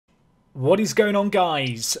What is going on,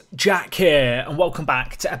 guys? Jack here, and welcome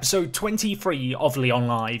back to episode 23 of Lyon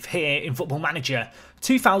Live here in Football Manager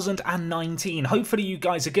 2019. Hopefully you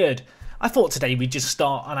guys are good. I thought today we'd just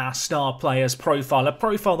start on our star players profile, a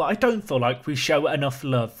profile that I don't feel like we show enough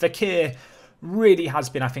love. Fekir really has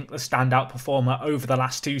been, I think, the standout performer over the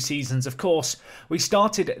last two seasons. Of course, we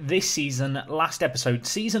started this season, last episode,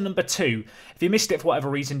 season number 2. If you missed it for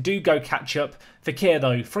whatever reason, do go catch up. Fekir,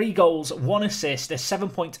 though, 3 goals, 1 assist, a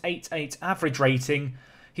 7.88 average rating.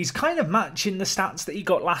 He's kind of matching the stats that he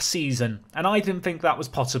got last season, and I didn't think that was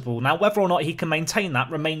possible. Now, whether or not he can maintain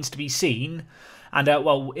that remains to be seen. And,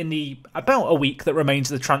 well, in the about a week that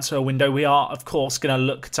remains of the transfer window, we are, of course, going to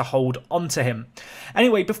look to hold on to him.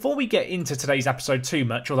 Anyway, before we get into today's episode too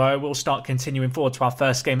much, although I will start continuing forward to our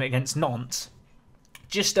first game against Nantes,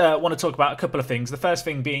 just want to talk about a couple of things. The first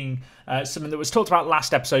thing being something that was talked about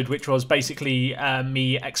last episode, which was basically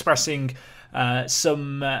me expressing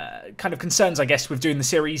some kind of concerns, I guess, with doing the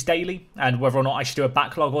series daily and whether or not I should do a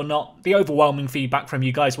backlog or not. The overwhelming feedback from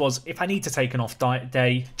you guys was if I need to take an off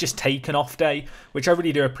day, just take an off day, which I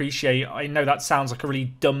really do appreciate. I know that sounds like a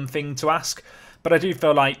really dumb thing to ask, but I do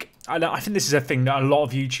feel like, I think this is a thing that a lot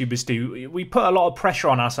of YouTubers do. We put a lot of pressure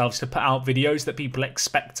on ourselves to put out videos that people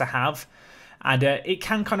expect to have. And it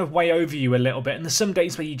can kind of weigh over you a little bit. And there's some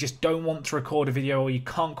days where you just don't want to record a video or you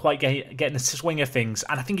can't quite get in the swing of things.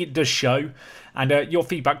 And I think it does show. And your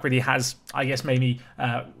feedback really has, I guess, made me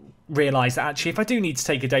realise that actually if I do need to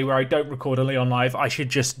take a day where I don't record a Lyon Live, I should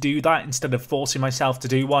just do that instead of forcing myself to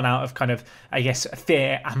do one out of kind of, I guess,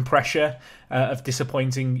 fear and pressure of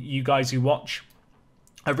disappointing you guys who watch.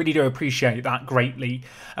 I really do appreciate that greatly.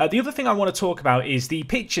 The other thing I want to talk about is the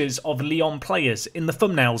pictures of Lyon players in the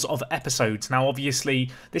thumbnails of episodes. Now,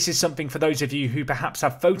 obviously, this is something for those of you who perhaps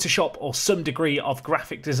have Photoshop or some degree of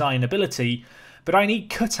graphic design ability, but I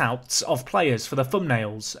need cutouts of players for the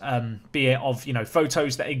thumbnails, be it of,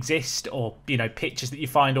 photos that exist or, pictures that you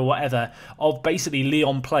find or whatever, of basically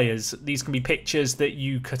Lyon players. These can be pictures that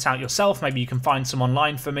you cut out yourself. Maybe you can find some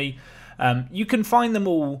online for me. You can find them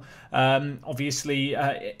all, obviously,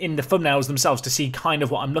 in the thumbnails themselves to see kind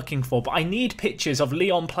of what I'm looking for. But I need pictures of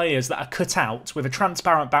Lyon players that are cut out with a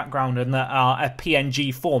transparent background and that are a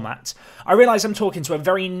PNG format. I realise I'm talking to a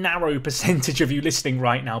very narrow percentage of you listening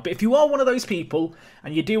right now. But if you are one of those people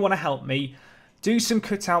and you do want to help me, do some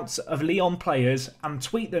cutouts of Lyon players and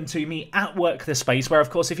tweet them to me at WorkTheSpace, where,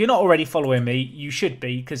 of course, if you're not already following me, you should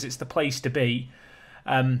be, because it's the place to be.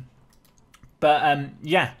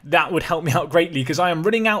 Yeah, that would help me out greatly because I am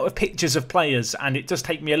running out of pictures of players and it does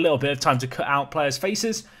take me a little bit of time to cut out players'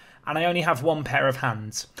 faces and I only have one pair of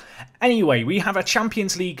hands. Anyway, we have a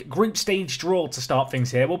Champions League group stage draw to start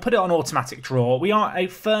things here. We'll put it on automatic draw. We are a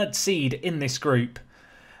 3rd seed in this group,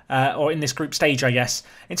 or in this group stage, I guess.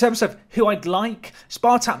 In terms of who I'd like,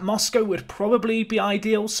 Spartak Moscow would probably be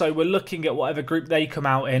ideal, so we're looking at whatever group they come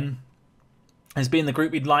out in as being the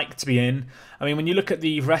group we'd like to be in. I mean, when you look at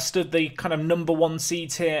the rest of the kind of number 1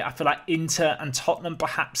 seeds here, I feel like Inter and Tottenham,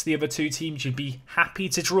 perhaps the other 2 teams you'd be happy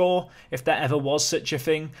to draw if there ever was such a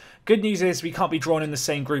thing. Good news is we can't be drawn in the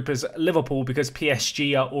same group as Liverpool because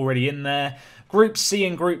PSG are already in there. Group C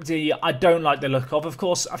and Group D, I don't like the look of. Of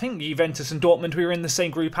course, I think Juventus and Dortmund we were in the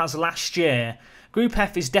same group as last year. Group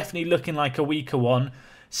F is definitely looking like a weaker one.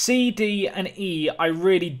 C, D and E, I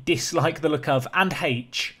really dislike the look of, and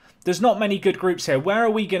H. There's not many good groups here. Where are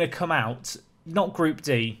we going to come out? Not Group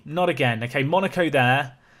D. Not again. Okay, Monaco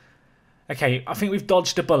there. Okay, I think we've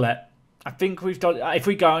dodged a bullet. I think we've dodged... If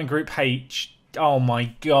we go out in Group H... Oh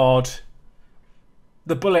my god.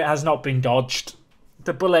 The bullet has not been dodged.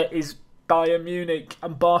 The bullet is Bayern Munich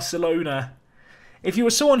and Barcelona. If you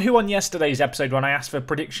were someone who on yesterday's episode when I asked for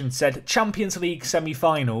predictions said Champions League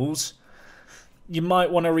semi-finals, you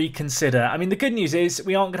might want to reconsider. I mean, the good news is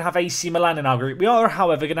we aren't going to have AC Milan in our group. We are,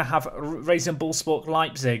 however, going to have Rasenballsport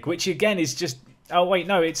Leipzig, which again is just... Oh, wait,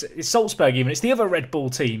 no, it's Salzburg even. It's the other Red Bull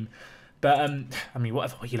team. But, I mean,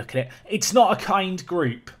 whatever way you look at it, it's not a kind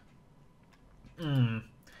group.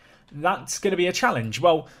 That's going to be a challenge.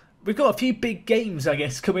 Well, we've got a few big games, I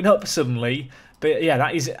guess, coming up suddenly. But yeah,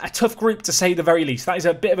 that is a tough group to say the very least. That is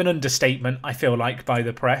a bit of an understatement, I feel like, by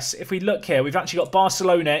the press. If we look here, we've actually got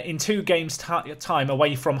Barcelona in 2 games' time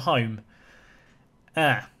away from home.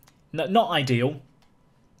 Not ideal.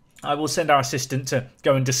 I will send our assistant to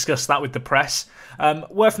go and discuss that with the press.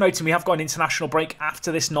 Worth noting, we have got an international break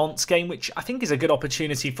after this Nantes game, which I think is a good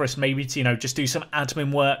opportunity for us maybe to, just do some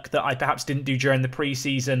admin work that I perhaps didn't do during the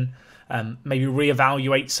pre-season. Maybe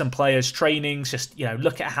reevaluate some players' trainings, just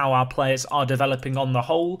look at how our players are developing on the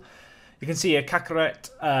whole. You can see here Cacaret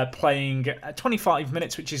playing 25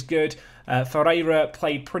 minutes, which is good. Ferreira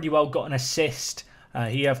played pretty well, got an assist.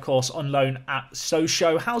 He, of course, on loan at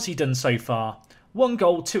Sochaux. How's he done so far? 1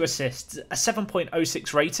 goal, 2 assists, a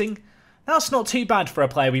 7.06 rating. That's not too bad for a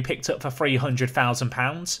player we picked up for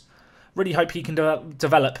 £300,000. Really hope he can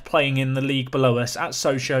develop playing in the league below us at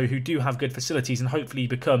Sochaux, who do have good facilities, and hopefully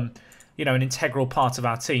become, you know, an integral part of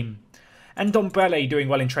our team. Ndombele doing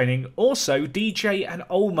well in training. Also, DJ and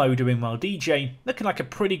Olmo doing well. DJ looking like a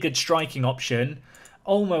pretty good striking option.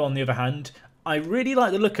 Olmo, on the other hand, I really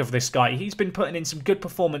like the look of this guy. He's been putting in some good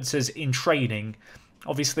performances in training.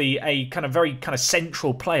 Obviously, a very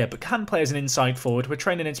central player, but can play as an inside forward. We're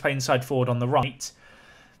training him to play inside forward on the right.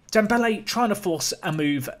 Dembele trying to force a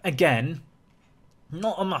move again.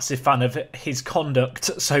 Not a massive fan of his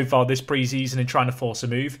conduct so far this pre-season in trying to force a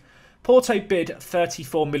move. Porto bid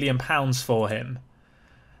 £34 million for him.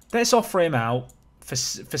 Let's offer him out for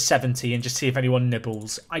 70 and just see if anyone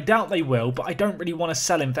nibbles. I doubt they will, but I don't really want to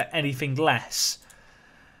sell him for anything less.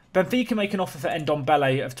 Benfica make an offer for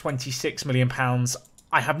Ndombele of £26 million.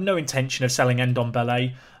 I have no intention of selling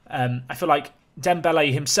Ndombele. I feel like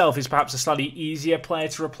Dembele himself is perhaps a slightly easier player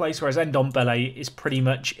to replace, whereas Ndombele is pretty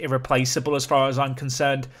much irreplaceable as far as I'm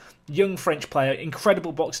concerned. Young French player,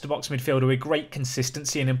 incredible box-to-box midfielder with great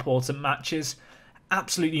consistency in important matches.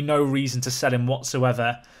 Absolutely no reason to sell him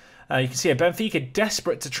whatsoever. You can see here, Benfica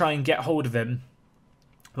desperate to try and get hold of him.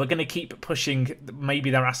 We're going to keep pushing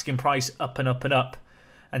maybe their asking price up and up and up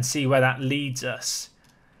and see where that leads us.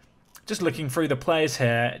 Just looking through the players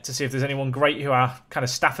here to see if there's anyone great who our kind of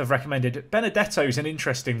staff have recommended. Benedetto's an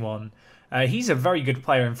interesting one. He's a very good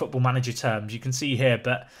player in Football Manager terms, you can see here,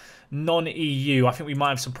 but non-EU, I think we might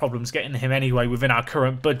have some problems getting him anyway within our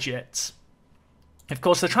current budget. Of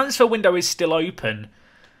course, the transfer window is still open.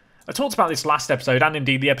 I talked about this last episode, and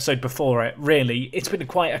indeed the episode before it, really. It's been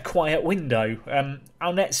quite a quiet window.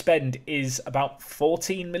 Our net spend is about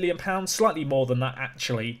 £14 million, slightly more than that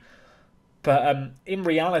actually. But in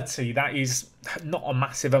reality, that is not a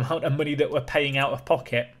massive amount of money that we're paying out of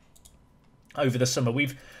pocket over the summer.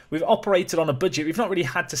 We've operated on a budget. We've not really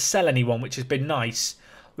had to sell anyone, which has been nice.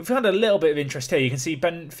 We've had a little bit of interest here. You can see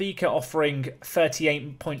Benfica offering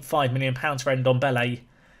 £38.5 million for Ndombele.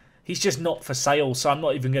 He's just not for sale, so I'm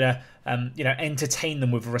not even going to entertain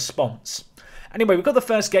them with a response. Anyway, we've got the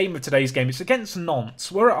first game of today's game. It's against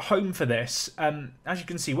Nantes. We're at home for this. As you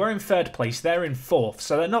can see, we're in 3rd place. They're in 4th,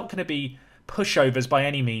 so they're not going to be pushovers by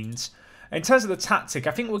any means. In terms of the tactic,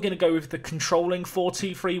 I think we're going to go with the controlling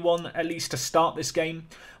 4-2-3-1, at least to start this game.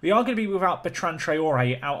 We are going to be without Bertrand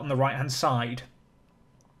Traoré out on the right-hand side.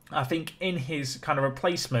 I think in his kind of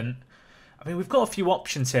replacement, I mean, we've got a few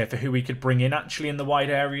options here for who we could bring in actually in the wide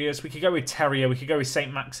areas. We could go with Terrier, we could go with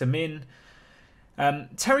Saint-Maximin.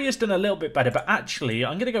 Terrier's done a little bit better, but actually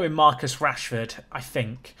I'm going to go with Marcus Rashford, I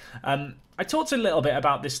think. I talked a little bit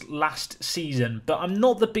about this last season, but I'm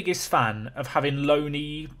not the biggest fan of having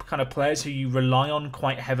loanee kind of players who you rely on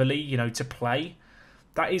quite heavily, you know, to play.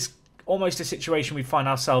 That is almost a situation we find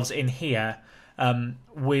ourselves in here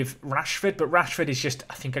with Rashford, but Rashford is just,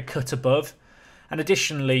 I think, a cut above. And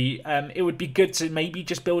additionally, it would be good to maybe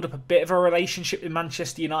just build up a bit of a relationship with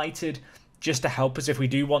Manchester United just to help us if we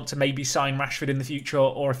do want to maybe sign Rashford in the future,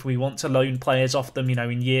 or if we want to loan players off them, you know,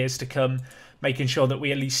 in years to come. Making sure that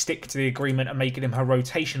we at least stick to the agreement and making him a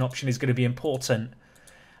rotation option is going to be important.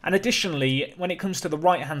 And additionally, when it comes to the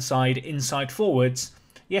right-hand side, inside forwards,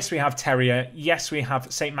 yes, we have Terrier, yes, we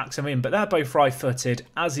have Saint-Maximin, but they're both right-footed,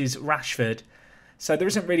 as is Rashford. So there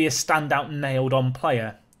isn't really a standout nailed-on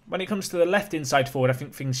player. When it comes to the left inside forward, I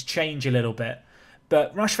think things change a little bit.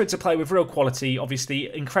 But Rashford's a player with real quality,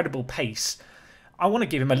 obviously incredible pace. I want to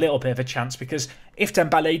give him a little bit of a chance because if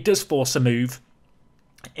Dembele does force a move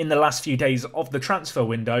in the last few days of the transfer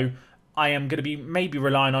window, I am going to be maybe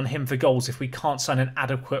relying on him for goals if we can't sign an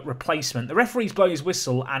adequate replacement. The referee's blowing his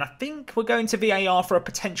whistle, and I think we're going to VAR for a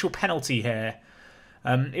potential penalty here.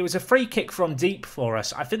 It was a free kick from deep for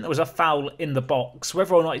us. I think there was a foul in the box.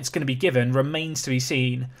 Whether or not it's going to be given remains to be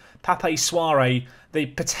seen. Pape Souaré, the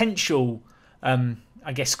potential,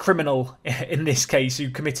 I guess, criminal in this case who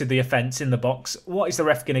committed the offence in the box. What is the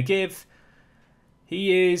ref going to give?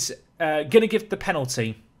 He is going to give the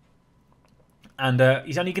penalty. And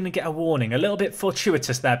he's only going to get a warning. A little bit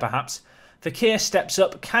fortuitous there, perhaps. Fekir steps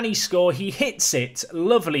up. Can he score? He hits it.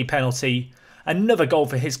 Lovely penalty. Another goal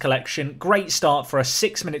for his collection. Great start for us.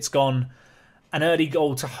 6 minutes gone. An early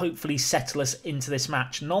goal to hopefully settle us into this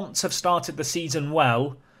match. Nantes have started the season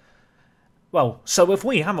well. Well, so have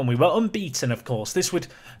we, haven't we? We're unbeaten, of course. This would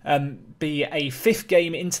be a 5th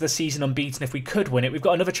game into the season unbeaten if we could win it. We've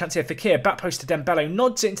got another chance here. Fekir, back post to Dembele,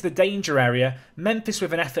 nods it into the danger area. Memphis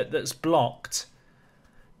with an effort that's blocked.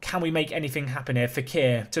 Can we make anything happen here?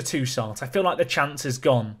 Fekir to Toussaint. I feel like the chance is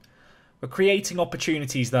gone. We're creating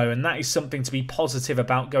opportunities though, and that is something to be positive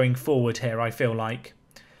about going forward here, I feel like.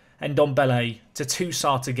 And Ndombele to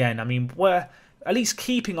Toussaint again. I mean, we're at least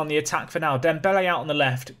keeping on the attack for now. Dembele out on the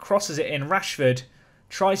left, crosses it in. Rashford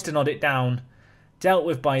tries to nod it down. Dealt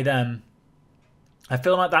with by them. I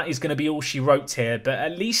feel like that is going to be all she wrote here, but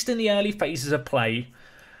at least in the early phases of play,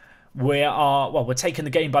 we're taking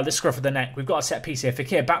the game by the scruff of the neck. We've got a set piece here.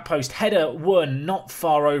 Fekir, back post, header won, not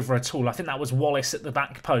far over at all. I think that was Wallace at the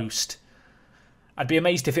back post. I'd be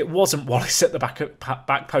amazed if it wasn't Wallace at the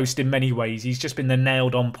back post in many ways. He's just been the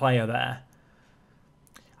nailed-on player there.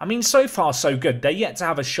 I mean, so far so good. They're yet to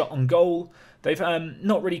have a shot on goal. They've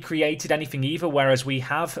not really created anything either, whereas we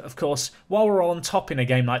have. Of course, while we're on top in a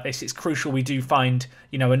game like this, it's crucial we do find,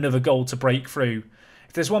 another goal to break through.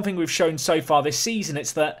 If there's one thing we've shown so far this season,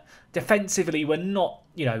 it's that defensively we're not,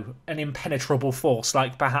 an impenetrable force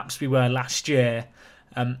like perhaps we were last year.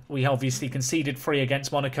 We obviously conceded 3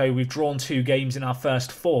 against Monaco. We've drawn 2 games in our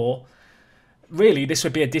first 4. Really, this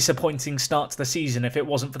would be a disappointing start to the season if it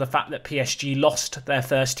wasn't for the fact that PSG lost their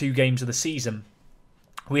first 2 games of the season.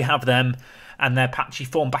 We have them and their patchy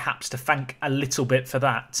form perhaps to thank a little bit for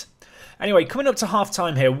that. Anyway, coming up to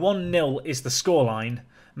half-time here, 1-0 is the scoreline.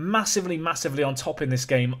 Massively, massively on top in this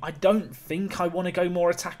game. I don't think I want to go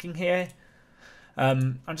more attacking here.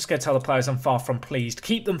 I'm just going to tell the players I'm far from pleased.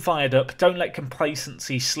 Keep them fired up. Don't let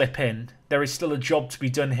complacency slip in. There is still a job to be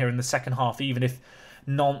done here in the second half, even if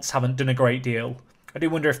Nantes haven't done a great deal. I do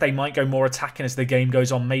wonder if they might go more attacking as the game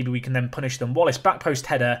goes on. Maybe we can then punish them. Wallace, back post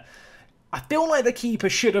header. I feel like the keeper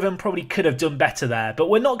should have and probably could have done better there, but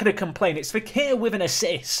we're not going to complain. It's Fekir with an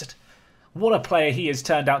assist. What a player he has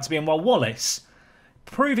turned out to be. And while Wallace,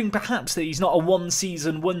 proving perhaps that he's not a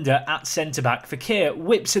one-season wonder at centre-back. Fekir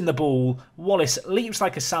whips in the ball. Wallace leaps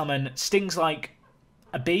like a salmon, stings like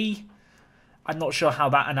a bee. I'm not sure how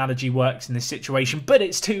that analogy works in this situation, but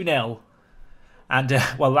it's 2-0. And,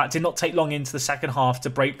 that did not take long into the second half to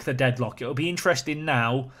break the deadlock. It'll be interesting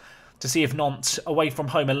now to see if Nantes, away from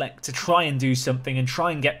home, elect to try and do something and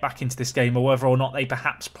try and get back into this game, or whether or not they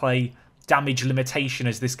perhaps play damage limitation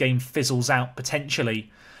as this game fizzles out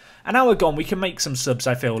potentially. An hour gone, we can make some subs,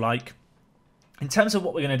 I feel like. In terms of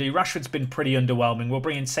what we're going to do, Rashford's been pretty underwhelming. We'll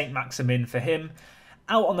bring in Saint-Maximin for him.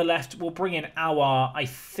 Out on the left, we'll bring in I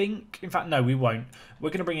think... In fact, no, we won't. We're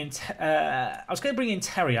going to bring in... I was going to bring in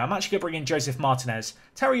Terry. I'm actually going to bring in Joseph Martinez.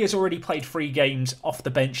 Terry has already played 3 games off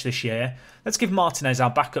the bench this year. Let's give Martinez,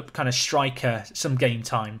 our backup kind of striker, some game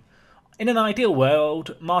time. In an ideal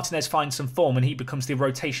world, Martinez finds some form and he becomes the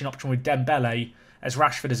rotation option with Dembele, as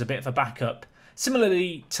Rashford is a bit of a backup.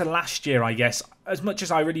 Similarly to last year, I guess, as much as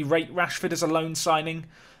I really rate Rashford as a loan signing,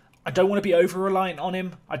 I don't want to be over-reliant on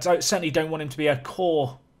him. I certainly don't want him to be a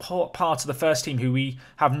core part of the first team who we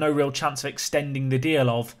have no real chance of extending the deal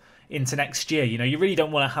of into next year. You really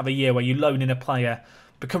don't want to have a year where you loan in a player,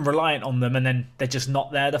 become reliant on them, and then they're just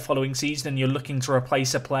not there the following season and you're looking to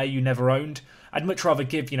replace a player you never owned. I'd much rather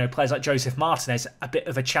give, players like Joseph Martinez a bit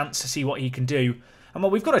of a chance to see what he can do. And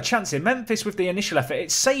we've got a chance here. Memphis with the initial effort.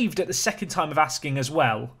 It's saved at the second time of asking as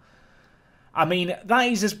well. I mean, that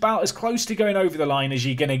is about as close to going over the line as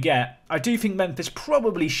you're going to get. I do think Memphis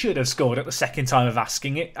probably should have scored at the second time of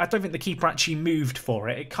asking it. I don't think the keeper actually moved for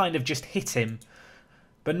it. It kind of just hit him.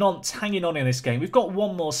 But Nantes hanging on in this game. We've got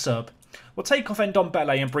one more sub. We'll take off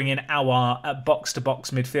Ndombele and bring in our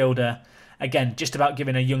box-to-box midfielder. Again, just about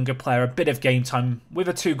giving a younger player a bit of game time with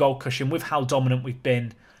a 2-goal cushion, with how dominant we've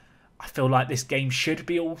been. I feel like this game should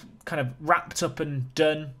be all kind of wrapped up and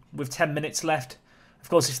done with 10 minutes left. Of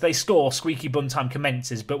course, if they score, squeaky bum time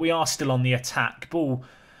commences, but we are still on the attack. Ball,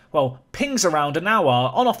 pings around an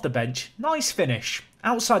hour on off the bench. Nice finish.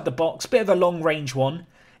 Outside the box, bit of a long-range one.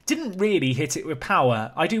 Didn't really hit it with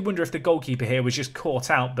power. I do wonder if the goalkeeper here was just caught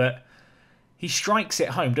out, but he strikes it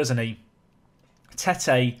home, doesn't he?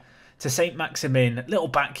 Tete to Saint-Maximin, little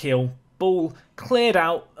back heel. Ball cleared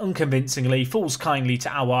out unconvincingly, falls kindly to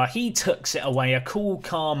Aouar. He tucks it away. A cool,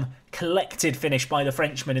 calm, collected finish by the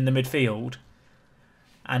Frenchman in the midfield.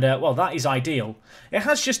 And, that is ideal. It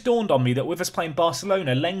has just dawned on me that with us playing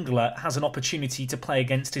Barcelona, Lenglet has an opportunity to play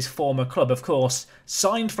against his former club, of course,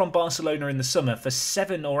 signed from Barcelona in the summer for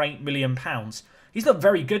 £7 or £8 million. He's looked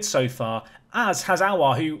very good so far, as has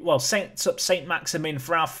Aouar, who, sets up Saint-Maximin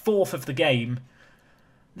for our 4th of the game.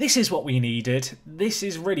 This is what we needed. This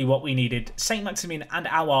is really what we needed. Saint-Maximin and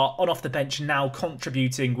Aouar on off the bench now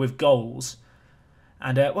contributing with goals.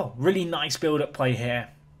 And, really nice build-up play here.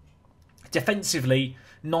 Defensively,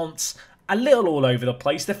 Nantes a little all over the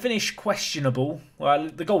place. The finish questionable. Well,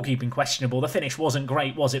 the goalkeeping questionable. The finish wasn't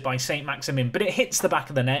great, was it, by Saint-Maximin? But it hits the back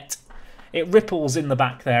of the net. It ripples in the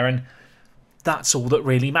back there. And That's all that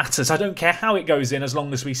really matters. I don't care how it goes in as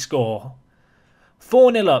long as we score.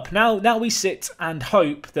 4-0 up. Now we sit and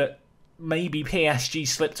hope that maybe PSG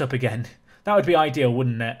slipped up again. That would be ideal,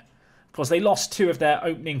 wouldn't it? Of course, they lost 2 of their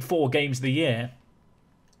opening 4 games of the year.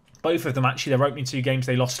 Both of them, actually, their opening 2 games,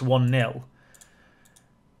 they lost 1-0.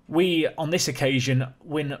 We, on this occasion,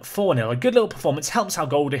 win 4-0. A good little performance. Helps our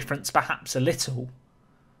goal difference perhaps a little.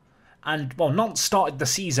 And, well, Nantes started the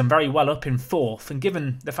season very well up in 4th. And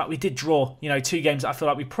given the fact we did draw, 2 games that I feel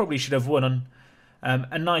like we probably should have won on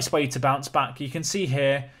a nice way to bounce back. You can see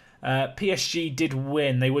here, PSG did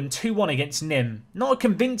win. They won 2-1 against Nîmes. Not a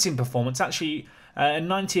convincing performance. Actually, a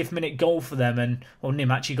 90th minute goal for them. And, well,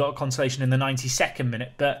 Nîmes actually got a consolation in the 92nd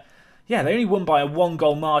minute. But, yeah, they only won by a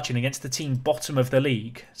 1-goal margin against the team bottom of the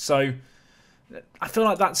league. So, I feel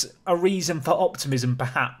like that's a reason for optimism,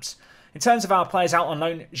 perhaps. In terms of our players out on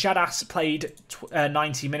loan, Jadas played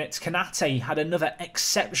 90 minutes. Kanate had another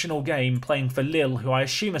exceptional game playing for Lille, who I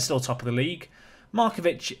assume are still top of the league.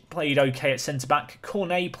 Markovic played okay at centre-back.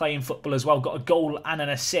 Cornet playing football as well, got a goal and an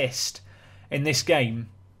assist in this game.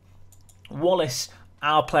 Wallace,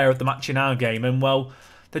 our player of the match in our game. And, well,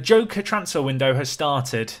 the Joker transfer window has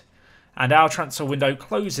started. And our transfer window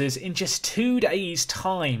closes in just 2 days'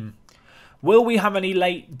 time. Will we have any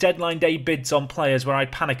late deadline day bids on players where I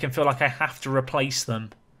panic and feel like I have to replace them?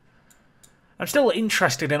 I'm still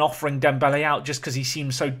interested in offering Dembele out just because he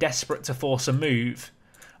seems so desperate to force a move.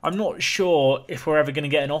 I'm not sure if we're ever going to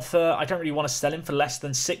get an offer. I don't really want to sell him for less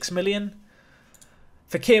than 6 million.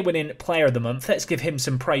 Fekir winning Player of the Month. Let's give him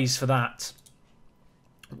some praise for that.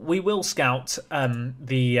 We will scout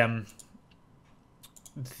the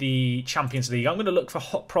Champions League. I'm going to look for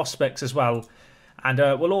hot prospects as well. And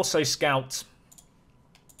we'll also scout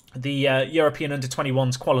the European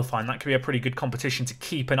Under-21s qualifying. That could be a pretty good competition to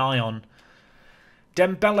keep an eye on.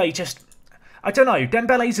 Dembele just... I don't know.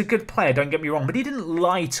 Dembele's a good player, don't get me wrong. But he didn't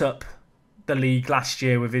light up the league last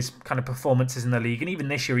year with his kind of performances in the league. And even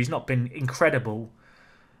this year, he's not been incredible.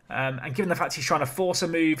 And given the fact he's trying to force a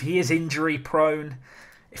move, he is injury prone.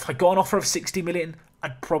 If I got an offer of 60 million,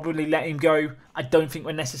 I'd probably let him go. I don't think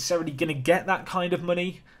we're necessarily going to get that kind of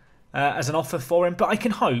money as an offer for him, but I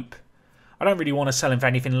can hope. I don't really want to sell him for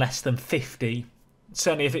anything less than 50.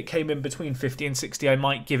 Certainly if it came in between 50 and 60, I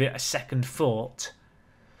might give it a second thought.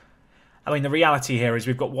 I mean, the reality here is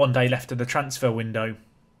we've got 1 day left of the transfer window.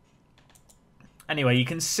 Anyway, you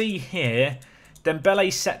can see here,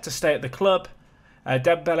 Dembele's set to stay at the club.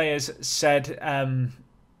 Dembele has said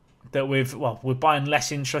that we're buying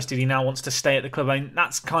less interested. He now wants to stay at the club. I mean,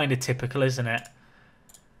 that's kind of typical, isn't it?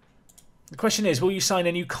 The question is, will you sign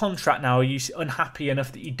a new contract now? Or are you unhappy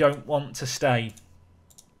enough that you don't want to stay?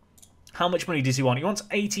 How much money does he want? He wants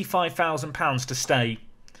 £85,000 to stay.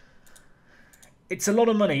 It's a lot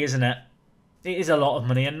of money, isn't it? It is a lot of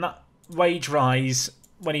money. And that wage rise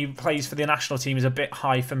when he plays for the national team is a bit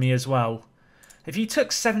high for me as well. If you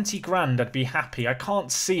took 70 grand, I'd be happy. I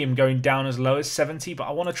can't see him going down as low as 70, but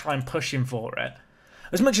I want to try and push him for it.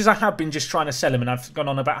 As much as I have been just trying to sell him, and I've gone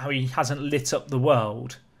on about how he hasn't lit up the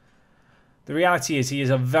world, the reality is he is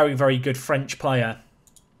a very, very good French player.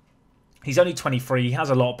 He's only 23. He has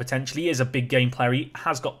a lot of potential. He is a big game player. He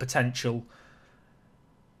has got potential.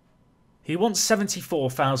 He wants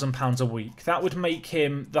 £74,000 a week. That would make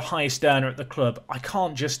him the highest earner at the club. I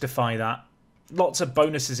can't justify that. Lots of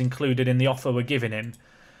bonuses included in the offer we're giving him.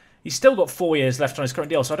 He's still got 4 years left on his current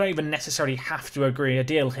deal, so I don't even necessarily have to agree a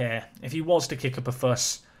deal here. If he was to kick up a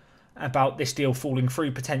fuss about this deal falling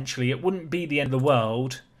through potentially, it wouldn't be the end of the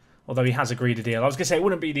world. Although he has agreed a deal. I was going to say it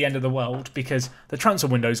wouldn't be the end of the world because the transfer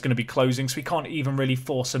window is going to be closing, so we can't even really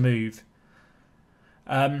force a move.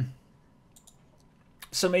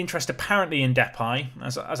 Some interest apparently in Depay,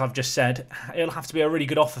 as I've just said. It'll have to be a really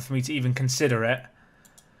good offer for me to even consider it.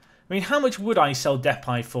 I mean, how much would I sell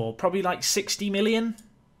Depay for? Probably like 60 million?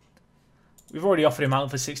 We've already offered him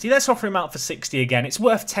out for 60. Let's offer him out for 60 again. It's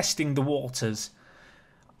worth testing the waters.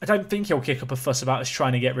 I don't think he'll kick up a fuss about us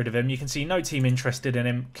trying to get rid of him. You can see no team interested in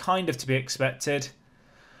him. Kind of to be expected.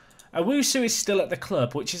 Owusu is still at the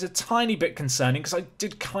club, which is a tiny bit concerning because I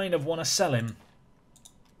did kind of want to sell him.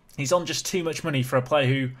 He's on just too much money for a player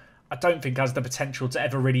who I don't think has the potential to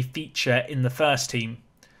ever really feature in the first team.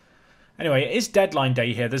 Anyway, it is deadline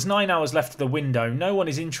day here. There's 9 hours left of the window. No one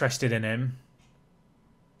is interested in him.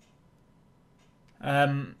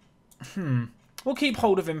 We'll keep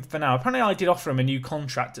hold of him for now. Apparently I did offer him a new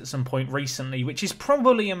contract at some point recently, which is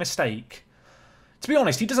probably a mistake. To be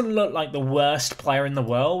honest, he doesn't look like the worst player in the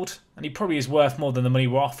world, and he probably is worth more than the money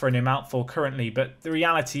we're offering him out for currently, but the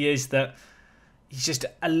reality is that he's just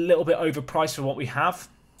a little bit overpriced for what we have.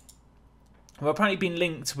 We've apparently been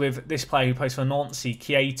linked with this player who plays for Nancy,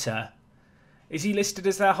 Keita, Is he listed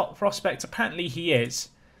as their hot prospect? Apparently he is.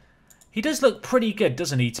 He does look pretty good,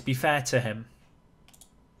 doesn't he, to be fair to him?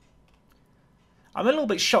 I'm a little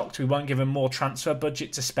bit shocked we won't give him more transfer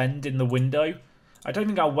budget to spend in the window. I don't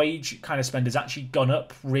think our wage kind of spend has actually gone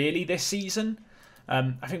up really this season.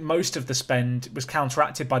 I think most of the spend was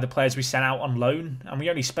counteracted by the players we sent out on loan, and we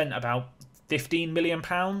only spent about £15 million.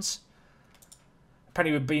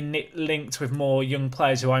 Apparently we've been linked with more young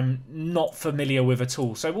players who I'm not familiar with at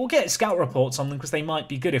all. So we'll get scout reports on them because they might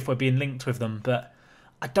be good if we're being linked with them. But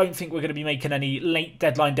I don't think we're going to be making any late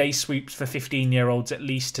deadline day sweeps for 15-year-olds at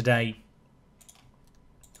least today.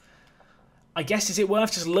 I guess, is it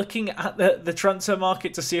worth just looking at the transfer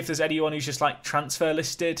market to see if there's anyone who's just like transfer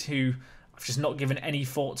listed who I've just not given any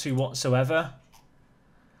thought to whatsoever?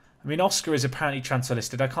 I mean, Oscar is apparently transfer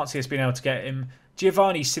listed. I can't see us being able to get him.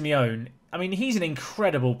 Giovanni Simeone. I mean, he's an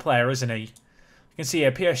incredible player, isn't he? You can see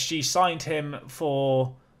here, PSG signed him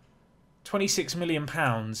for £26 million.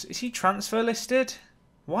 Is he transfer listed?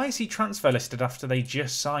 Why is he transfer listed after they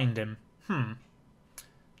just signed him?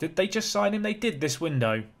 Did they just sign him? They did this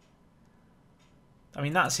window. I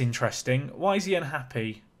mean, that's interesting. Why is he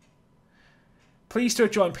unhappy? Pleased to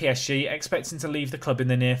have joined PSG, expecting to leave the club in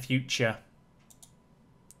the near future.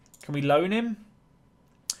 Can we loan him?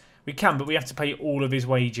 We can, but we have to pay all of his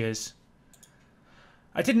wages.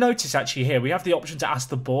 I did notice actually here, we have the option to ask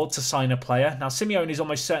the board to sign a player. Now, Simeone is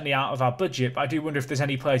almost certainly out of our budget, but I do wonder if there's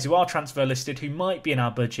any players who are transfer listed who might be in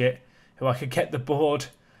our budget, who I could get the board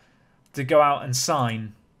to go out and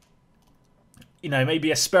sign. You know,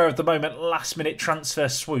 maybe a spur of the moment, last minute transfer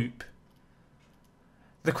swoop.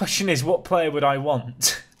 The question is, what player would I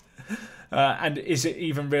want? And is it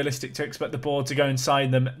even realistic to expect the board to go and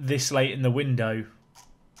sign them this late in the window?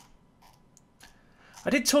 I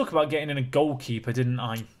did talk about getting in a goalkeeper, didn't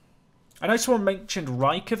I? I know someone mentioned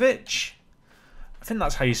Rajkovic. I think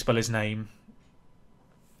that's how you spell his name.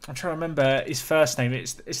 I'm trying to remember his first name.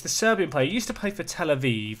 It's the Serbian player. He used to play for Tel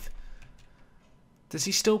Aviv. Does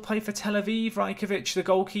he still play for Tel Aviv, Rajkovic, the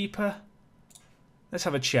goalkeeper? Let's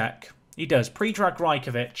have a check. He does. Predrag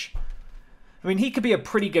Rajkovic. I mean, he could be a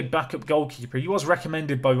pretty good backup goalkeeper. He was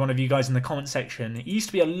recommended by one of you guys in the comment section. He used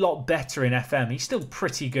to be a lot better in FM. He's still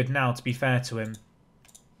pretty good now, to be fair to him.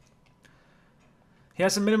 He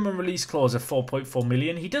has a minimum release clause of 4.4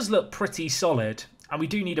 million. He does look pretty solid. And we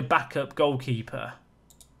do need a backup goalkeeper.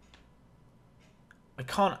 I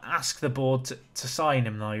can't ask the board to sign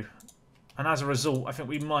him, though. And as a result, I think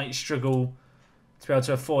we might struggle to be able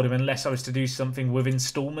to afford him unless I was to do something with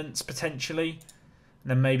instalments, potentially. And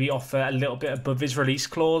then maybe offer a little bit above his release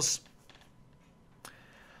clause.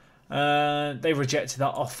 They rejected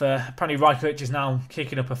that offer. Apparently Rajkovic is now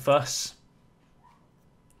kicking up a fuss.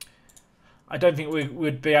 I don't think we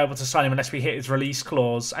would be able to sign him unless we hit his release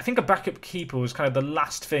clause. I think a backup keeper was kind of the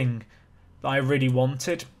last thing that I really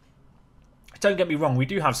wanted. Don't get me wrong, we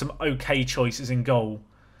do have some okay choices in goal.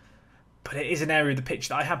 But it is an area of the pitch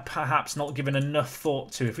that I have perhaps not given enough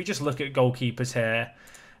thought to. If we just look at goalkeepers here,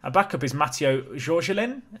 our backup is Matteo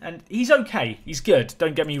Jorgelin, and he's okay. He's good,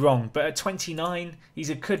 don't get me wrong. But at 29, he's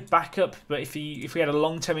a good backup. But if we had a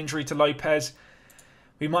long-term injury to Lopez,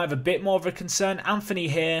 we might have a bit more of a concern. Anthony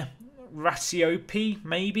here, Rasiopi,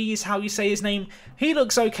 maybe is how you say his name. He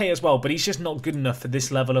looks okay as well, but he's just not good enough for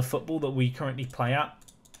this level of football that we currently play at.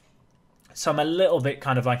 So I'm a little bit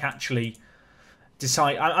kind of like actually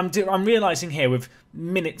decide. I'm realising here with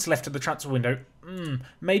minutes left of the transfer window,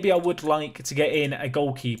 maybe I would like to get in a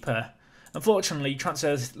goalkeeper. Unfortunately,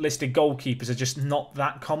 transfer listed goalkeepers are just not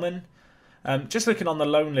that common. Just looking on the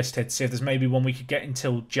loan list here to see if there's maybe one we could get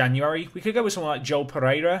until January. We could go with someone like Joel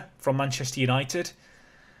Pereira from Manchester United.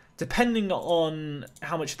 Depending on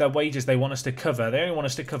how much of their wages they want us to cover, they only want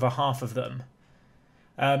us to cover half of them.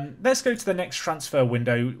 Let's go to the next transfer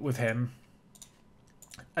window with him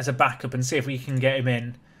as a backup and see if we can get him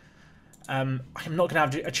in. I'm not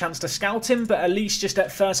going to have a chance to scout him, but at least just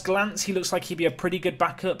at first glance, he looks like he'd be a pretty good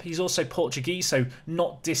backup. He's also Portuguese, so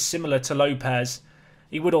not dissimilar to Lopez.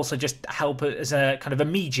 He would also just help as a kind of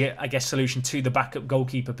immediate, I guess, solution to the backup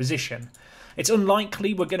goalkeeper position. It's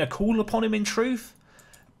unlikely we're going to call upon him in truth,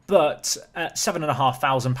 but at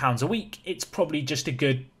 £7,500 a week, it's probably just a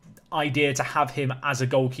good idea to have him as a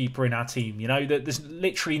goalkeeper in our team. You know, there's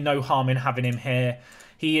literally no harm in having him here.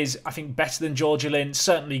 He is, I think, better than Jorgelin.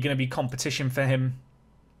 Certainly going to be competition for him.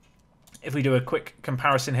 If we do a quick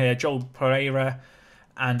comparison here, Joel Pereira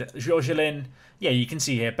and Jorgelin, yeah, you can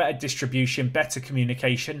see here, better distribution, better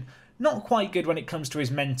communication. Not quite good when it comes to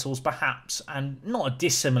his mentals, perhaps, and not a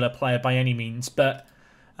dissimilar player by any means, but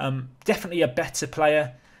definitely a better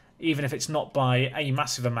player, even if it's not by a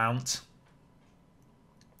massive amount.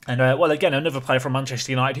 And, well, again, another player from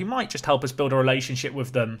Manchester United who might just help us build a relationship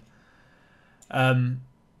with them.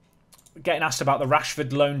 Getting asked about the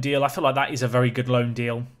Rashford loan deal. I feel like that is a very good loan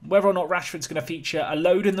deal. Whether or not Rashford's going to feature a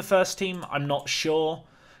load in the first team, I'm not sure.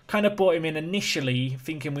 Kind of brought him in initially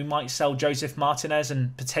thinking we might sell Joseph Martinez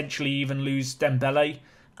and potentially even lose Dembele.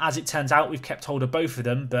 As it turns out, we've kept hold of both of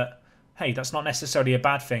them, but hey, that's not necessarily a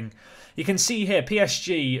bad thing. You can see here,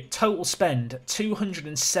 PSG, total spend,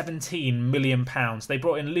 £217 million. They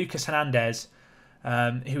brought in Lucas Hernandez,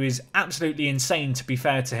 who is absolutely insane, to be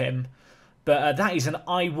fair to him. But that is an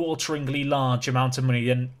eye-wateringly large amount of money,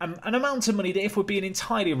 and an amount of money that, if we're being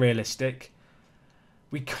entirely realistic,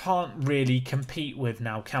 we can't really compete with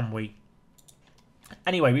now, can we?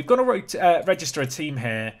 Anyway, we've got to register a team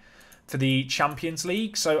here for the Champions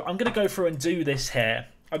League, so I'm going to go through and do this here.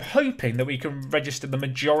 I'm hoping that we can register the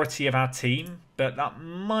majority of our team, but that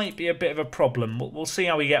might be a bit of a problem. We'll see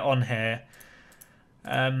how we get on here.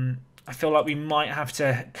 I feel like we might have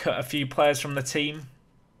to cut a few players from the team.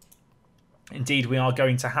 Indeed, we are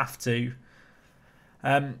going to have to.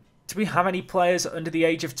 Do we have any players under the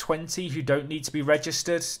age of 20 who don't need to be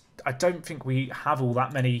registered? I don't think we have all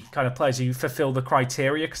that many kind of players who fulfill the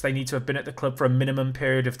criteria because they need to have been at the club for a minimum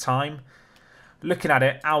period of time. Looking at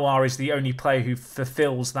it, Aouar is the only player who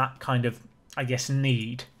fulfills that kind of, I guess,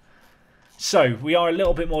 need. So, we are a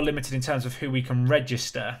little bit more limited in terms of who we can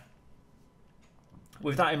register.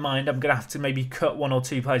 With that in mind, I'm going to have to maybe cut one or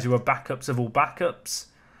two players who are backups of all backups.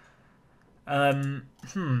 I've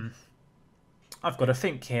got to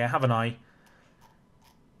think here, haven't I?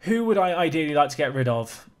 Who would I ideally like to get rid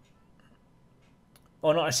of?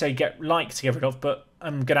 Or not, I say like to get rid of, but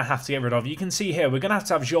I'm going to have to get rid of. You can see here, we're going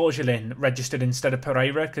to have Jorgelin registered instead of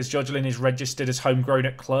Pereira, because Jorgelin is registered as homegrown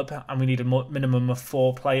at club, and we need a minimum of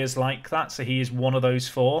 4 players like that, so he is one of those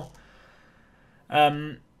 4.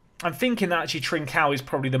 I'm thinking that actually Trincao is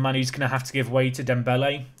probably the man who's going to have to give way to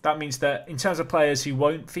Dembele. That means that in terms of players who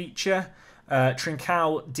won't feature,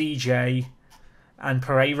 Trincao, DJ and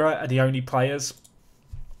Pereira are the only players.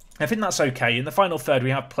 I think that's okay. In the final third,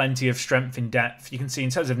 we have plenty of strength in depth. You can see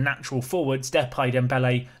in terms of natural forwards, Depay,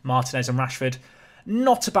 Dembele, Martinez and Rashford,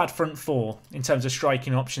 not a bad front 4 in terms of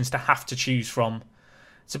striking options to have to choose from.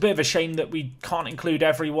 It's a bit of a shame that we can't include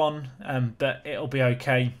everyone, but it'll be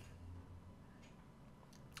okay.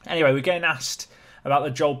 Anyway, we're getting asked about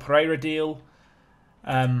the Joel Pereira deal.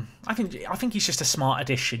 I think he's just a smart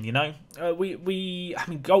addition, you know. I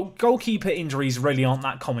mean, goalkeeper injuries really aren't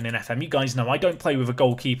that common in FM. You guys know I don't play with a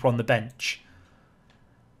goalkeeper on the bench,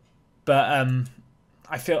 but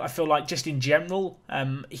I feel like just in general,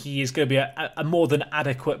 he is going to be a more than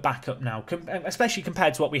adequate backup now, especially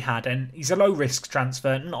compared to what we had. And he's a low risk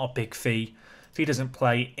transfer, not a big fee. If he doesn't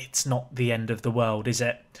play, it's not the end of the world, is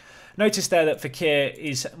it? Notice there that Fekir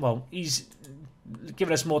is, well, he's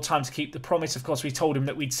given us more time to keep the promise. Of course, we told him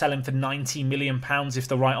that we'd sell him for £90 million if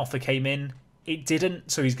the right offer came in. It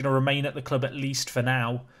didn't, so he's going to remain at the club at least for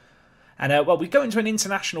now. And, well, we go into an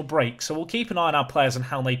international break, so we'll keep an eye on our players and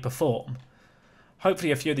how they perform.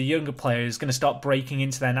 Hopefully a few of the younger players are going to start breaking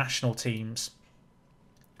into their national teams.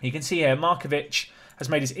 You can see here, Markovic has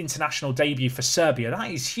made his international debut for Serbia.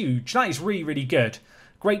 That is huge. That is really, really good.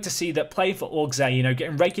 Great to see that playing for Auxerre, you know,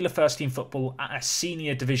 getting regular first-team football at a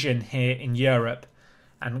senior division here in Europe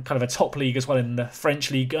and kind of a top league as well in the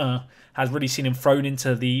French Ligue 1 has really seen him thrown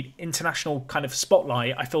into the international kind of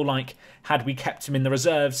spotlight. I feel like had we kept him in the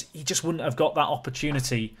reserves, he just wouldn't have got that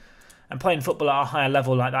opportunity. And playing football at a higher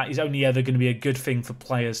level like that is only ever going to be a good thing for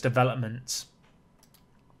players' development.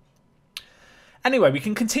 Anyway, we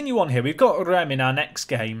can continue on here. We've got Rem in our next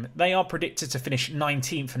game. They are predicted to finish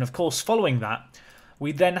 19th, and of course, following that,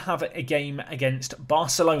 we then have a game against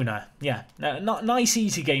Barcelona. Yeah, not nice,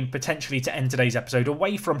 easy game potentially to end today's episode,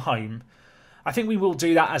 away from home. I think we will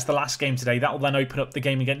do that as the last game today. That will then open up the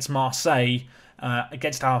game against Marseille,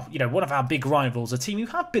 against our, you know, one of our big rivals, a team who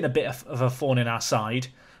have been a bit of a thorn in our side.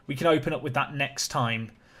 We can open up with that next time.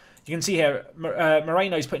 You can see here,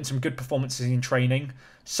 Moreno's putting some good performances in training.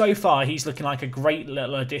 So far, he's looking like a great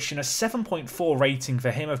little addition. A 7.4 rating for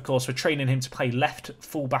him, of course. We're training him to play left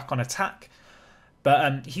full-back on attack.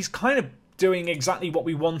 But he's kind of doing exactly what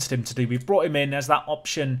we wanted him to do. We've brought him in as that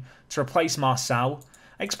option to replace Marcel.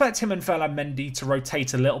 I expect him and Ferland Mendy to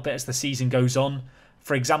rotate a little bit as the season goes on.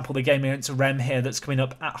 For example, the game against Rem here that's coming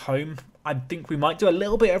up at home. I think we might do a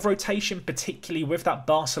little bit of rotation, particularly with that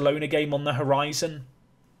Barcelona game on the horizon.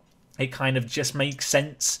 It kind of just makes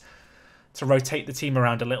sense to rotate the team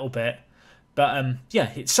around a little bit. But,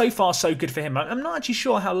 yeah, it's so far so good for him. I'm not actually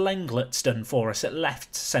sure how Lenglet's done for us at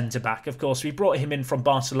left centre-back. Of course, we brought him in from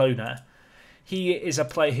Barcelona. He is a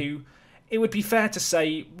player who it would be fair to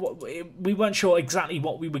say we weren't sure exactly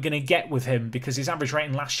what we were going to get with him because his average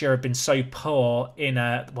rating last year had been so poor in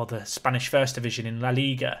the Spanish First Division in La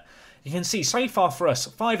Liga. You can see so far for us,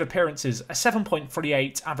 5 appearances, a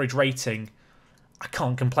 7.38 average rating. I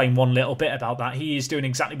can't complain one little bit about that. He is doing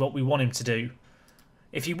exactly what we want him to do.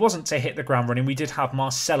 If he wasn't to hit the ground running, we did have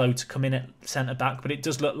Marcelo to come in at centre-back, but it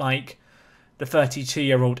does look like the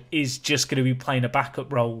 32-year-old is just going to be playing a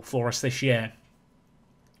backup role for us this year.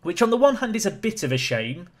 Which on the one hand is a bit of a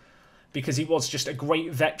shame, because he was just a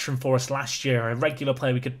great veteran for us last year, a regular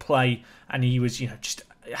player we could play, and he was, just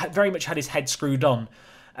very much had his head screwed on.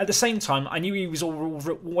 At the same time, I knew he was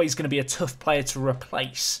always going to be a tough player to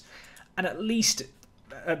replace. And at least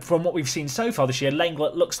from what we've seen so far this year,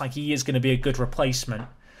 Lenglet looks like he is going to be a good replacement.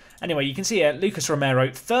 Anyway, you can see here, Lucas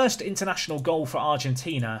Romero, first international goal for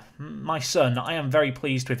Argentina. My son, I am very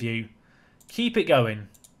pleased with you. Keep it going.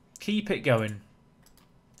 Keep it going.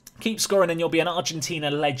 Keep scoring and you'll be an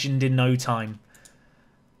Argentina legend in no time.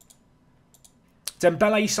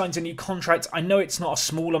 Dembele signs a new contract. I know it's not a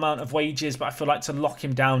small amount of wages, but I feel like to lock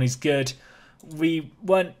him down is good. We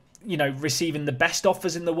weren't, receiving the best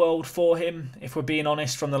offers in the world for him, if we're being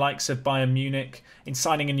honest, from the likes of Bayern Munich. In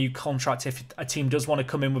signing a new contract, if a team does want to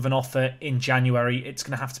come in with an offer in January, it's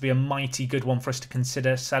going to have to be a mighty good one for us to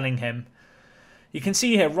consider selling him. You can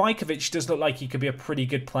see here, Rajkovic does look like he could be a pretty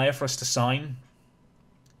good player for us to sign.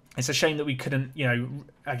 It's a shame that we couldn't,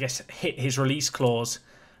 I guess, hit his release clause,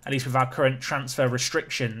 at least with our current transfer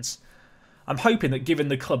restrictions. I'm hoping that given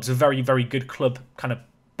the club's a very, very good club kind of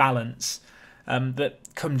balance, that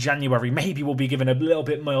come January, maybe we'll be given a little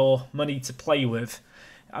bit more money to play with.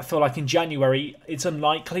 I feel like in January, it's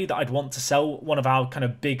unlikely that I'd want to sell one of our kind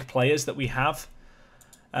of big players that we have.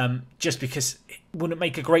 Just because it wouldn't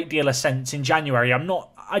make a great deal of sense in January.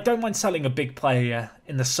 I don't mind selling a big player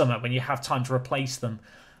in the summer when you have time to replace them.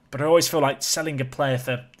 But I always feel like selling a player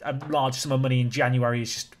for a large sum of money in January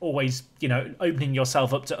is just always, opening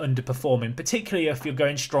yourself up to underperforming, particularly if you're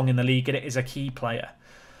going strong in the league and it is a key player.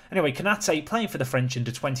 Anyway, Konate playing for the French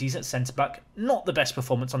under-20s at centre-back. Not the best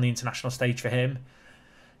performance on the international stage for him.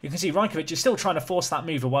 You can see Rajkovic is still trying to force that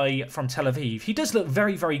move away from Tel Aviv. He does look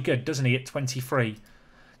very, very good, doesn't he, at 23?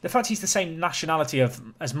 The fact he's the same nationality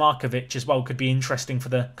as Markovic as well could be interesting for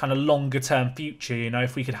the kind of longer-term future,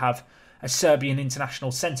 if we could have a Serbian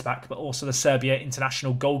international centre-back, but also the Serbia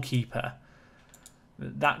international goalkeeper.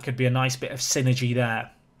 That could be a nice bit of synergy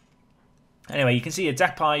there. Anyway, you can see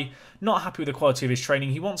Depay not happy with the quality of his training.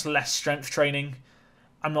 He wants less strength training.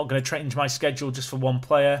 I'm not going to change my schedule just for one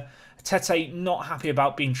player. Tete not happy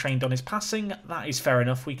about being trained on his passing. That is fair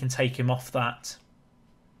enough. We can take him off that.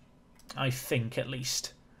 I think, at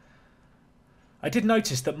least. I did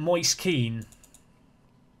notice that Moise Kean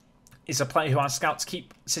is a player who our scouts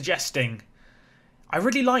keep suggesting. I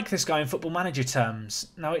really like this guy in Football Manager terms.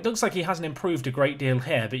 Now, it looks like he hasn't improved a great deal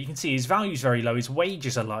here, but you can see his value's very low, his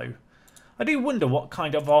wages are low. I do wonder what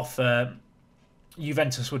kind of offer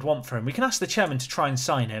Juventus would want for him. We can ask the chairman to try and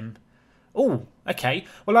sign him. Oh, okay.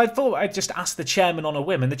 Well, I thought I'd just ask the chairman on a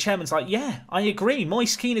whim, and the chairman's like, yeah, I agree.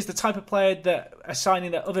 Moise Kean is the type of player that a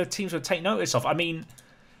signing that other teams would take notice of. I mean,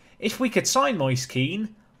 if we could sign Moise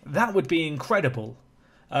Kean, that would be incredible.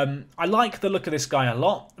 I like the look of this guy a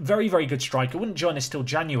lot. Very, very good striker. Wouldn't join us till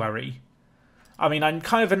January. I mean, I'm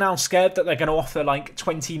kind of now scared that they're going to offer like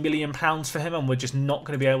 £20 million for him and we're just not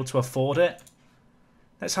going to be able to afford it.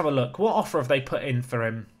 Let's have a look. What offer have they put in for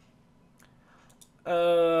him?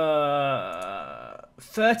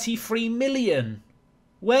 33 million.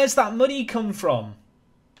 Where's that money come from?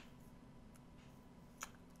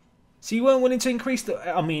 So you weren't willing to increase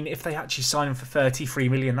the... I mean, if they actually sign him for 33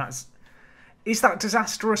 million, that's... Is that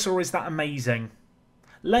disastrous or is that amazing?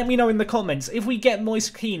 Let me know in the comments. If we get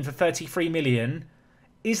Moise Kean for 33 million,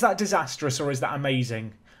 is that disastrous or is that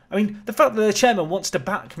amazing? I mean, the fact that the chairman wants to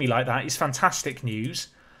back me like that is fantastic news.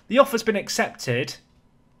 The offer's been accepted.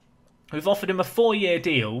 We've offered him a 4-year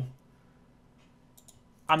deal.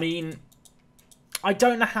 I mean, I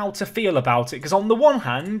don't know how to feel about it. Because on the one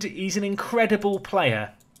hand, he's an incredible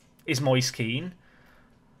player, is Moise Kean.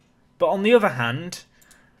 But on the other hand,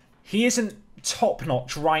 he isn't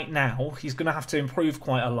top-notch right now. He's going to have to improve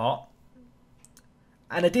quite a lot.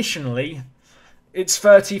 And additionally, it's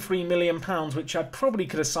 £33 million, which I probably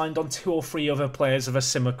could have signed on 2 or 3 other players of a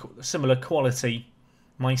similar quality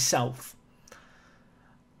myself.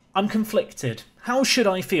 I'm conflicted. How should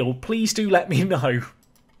I feel? Please do let me know.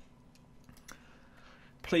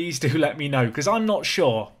 Please do let me know, because I'm not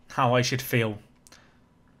sure how I should feel.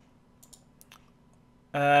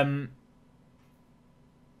 I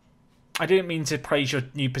didn't mean to praise your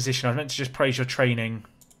new position. I meant to just praise your training.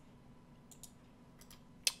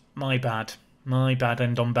 My bad. My bad,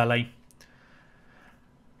 Ndombele.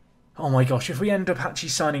 Oh my gosh, if we end up actually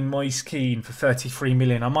signing Moise Kean for 33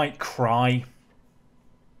 million, I might cry.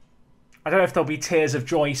 I don't know if there'll be tears of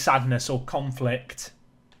joy, sadness, or conflict.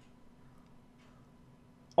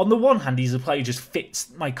 On the one hand, he's a player who just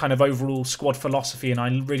fits my kind of overall squad philosophy and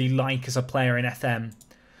I really like as a player in FM.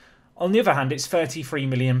 On the other hand, it's £33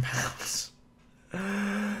 million.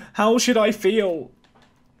 How should I feel?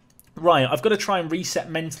 Right, I've got to try and reset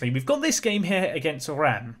mentally. We've got this game here against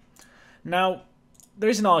Rem. Now, there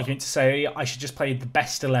is an argument to say I should just play the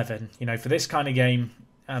best 11, you know, for this kind of game.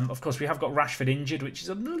 Of course, we have got Rashford injured, which is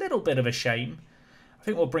a little bit of a shame. I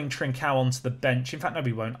think we'll bring Trincao onto the bench. In fact, no,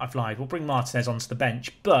 we won't. I've lied. We'll bring Martinez onto the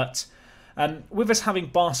bench. But with us having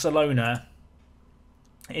Barcelona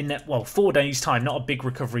in, well, 4 days' time, not a big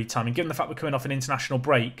recovery time, and given the fact we're coming off an international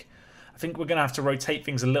break, I think we're going to have to rotate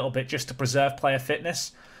things a little bit just to preserve player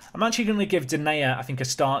fitness. I'm actually going to give Denea, I think, a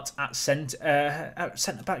start at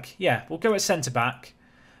centre-back. Yeah, we'll go at centre-back.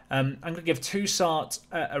 I'm going to give Toussaint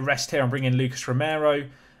a rest here. I'm bringing Lucas Romero.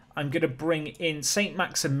 I'm going to bring in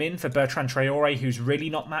Saint-Maximin for Bertrand Traoré, who's really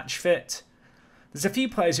not match fit. There's a few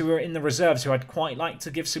players who are in the reserves who I'd quite like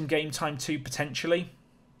to give some game time to, potentially.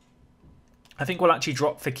 I think we'll actually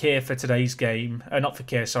drop Fekir for today's game. Not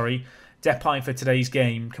Fekir, sorry. Depay for today's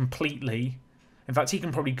game completely. In fact, he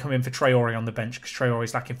can probably come in for Traoré on the bench because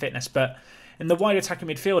Traoré's lacking fitness. But in the wide attacking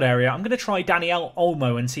midfield area, I'm going to try Daniel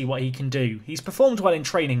Olmo and see what he can do. He's performed well in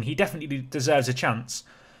training. He definitely deserves a chance.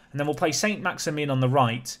 And then we'll play Saint-Maximin on the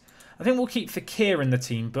right. I think we'll keep Fekir in the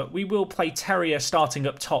team, but we will play Terrier starting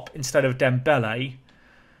up top instead of Dembele.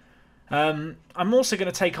 I'm also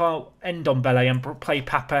going to take our Ndombele and play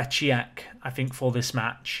Papa Cech, I think, for this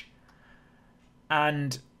match.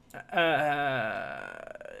 And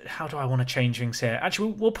how do I want to change things here?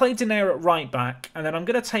 Actually, we'll play Denayer at right back, and then I'm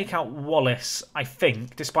going to take out Wallace, I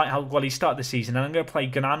think, despite how well he started the season. And I'm going to play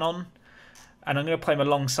Gananon, and I'm going to play him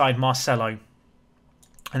alongside Marcelo,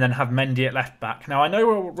 and then have Mendy at left back. Now, I know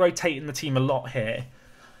we're rotating the team a lot here,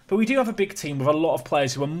 but we do have a big team with a lot of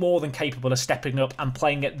players who are more than capable of stepping up and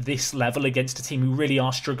playing at this level against a team who really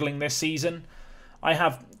are struggling this season. I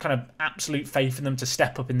have kind of absolute faith in them to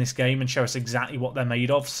step up in this game and show us exactly what they're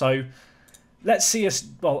made of. So let's see us,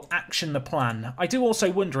 well, action the plan. I do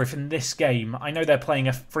also wonder if in this game, I know they're playing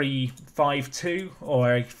a 3-5-2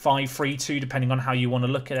 or a 5-3-2, depending on how you want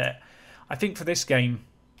to look at it. I think for this game,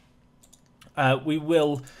 we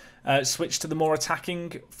will switch to the more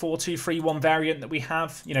attacking 4-2-3-1 variant that we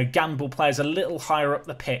have. You know, gamble players a little higher up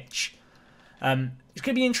the pitch. It's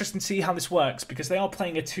going to be interesting to see how this works because they are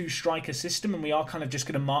playing a 2-striker system and we are kind of just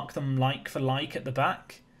going to mark them like for like at the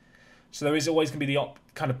back. So there is always going to be the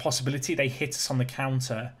kind of possibility they hit us on the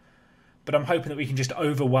counter. But I'm hoping that we can just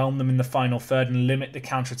overwhelm them in the final third and limit the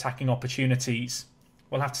counter-attacking opportunities.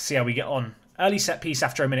 We'll have to see how we get on. Early set piece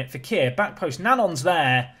after a minute for Kier. Back post, Nanon's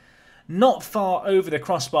there. Not far over the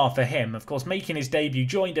crossbar for him. Of course, making his debut,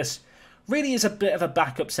 joined us. Really is a bit of a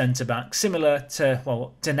backup centre-back, similar to,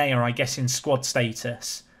 well, Denayer, I guess, in squad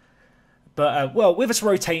status. But, well, with us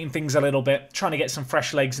rotating things a little bit, trying to get some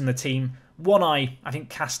fresh legs in the team, one eye, I think,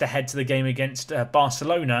 cast ahead to the game against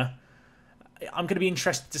Barcelona. I'm going to be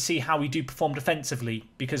interested to see how we do perform defensively,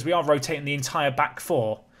 because we are rotating the entire back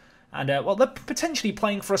four. And, well, they're potentially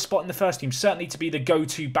playing for a spot in the first team, certainly to be the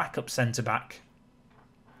go-to backup centre-back.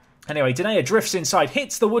 Anyway, Denayer drifts inside,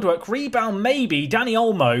 hits the woodwork, rebound maybe, Dani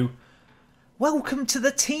Olmo. Welcome to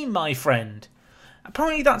the team, my friend.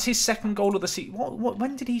 Apparently that's his second goal of the season.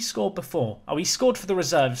 When did he score before? Oh, he scored for the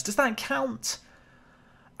reserves. Does that count?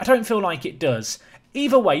 I don't feel like it does.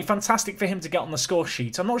 Either way, fantastic for him to get on the score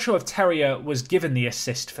sheet. I'm not sure if Terrier was given the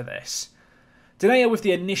assist for this. Denayer with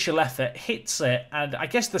the initial effort hits it, and I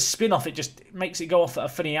guess the spin off it just makes it go off at a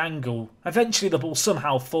funny angle. Eventually the ball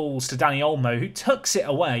somehow falls to Dani Olmo, who tucks it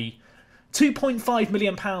away. £2.5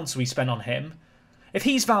 million we spent on him. If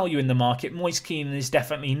he's value in the market, Moise Kean is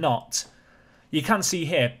definitely not. You can see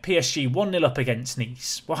here, PSG 1-0 up against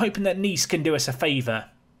Nice. We're hoping that Nice can do us a favour.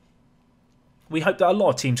 We hope that a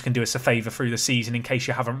lot of teams can do us a favour through the season, in case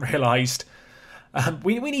you haven't realised.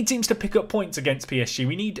 We need teams to pick up points against PSG.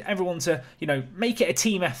 We need everyone to, you know, make it a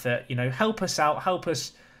team effort. You know, help us out, help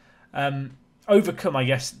us overcome, I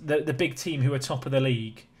guess, the big team who are top of the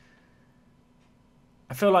league.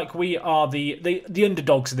 I feel like we are the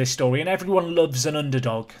underdogs of this story, and everyone loves an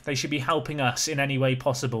underdog. They should be helping us in any way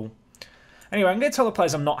possible. Anyway, I'm going to tell the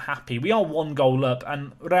players I'm not happy. We are 1 goal up,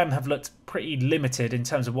 and Rem have looked pretty limited in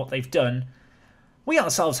terms of what they've done. We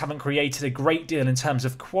ourselves haven't created a great deal in terms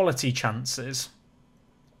of quality chances.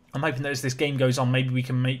 I'm hoping that as this game goes on, maybe we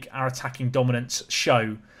can make our attacking dominance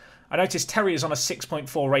show. I noticed Terry is on a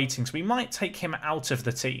 6.4 rating, so we might take him out of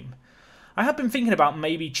the team. I have been thinking about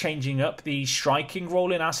maybe changing up the striking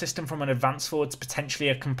role in our system from an advanced forward to potentially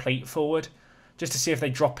a complete forward, just to see if they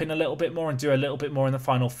drop in a little bit more and do a little bit more in the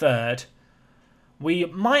final third. We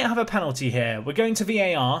might have a penalty here. We're going to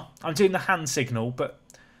VAR. I'm doing the hand signal, but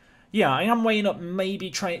yeah, I am weighing up maybe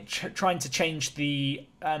trying to change the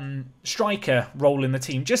striker role in the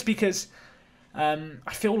team, just because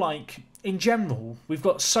I feel like, in general, we've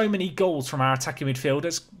got so many goals from our attacking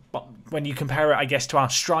midfielders, but when you compare it, I guess, to our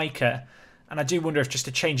striker, and I do wonder if just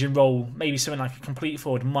a change in role, maybe something like a complete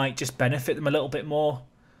forward, might just benefit them a little bit more.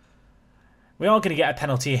 We are going to get a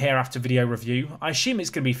penalty here after video review. I assume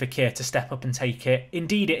it's going to be for Keir to step up and take it.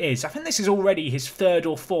 Indeed it is. I think this is already his 3rd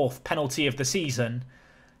or 4th penalty of the season.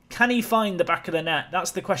 Can he find the back of the net?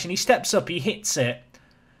 That's the question. He steps up, he hits it.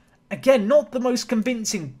 Again, not the most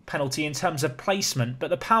convincing penalty in terms of placement, but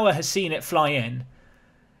the power has seen it fly in.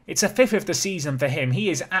 It's a 5th of the season for him. He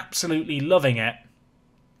is absolutely loving it.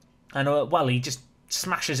 And, well, he just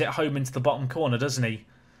smashes it home into the bottom corner, doesn't he?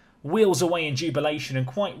 Wheels away in jubilation, and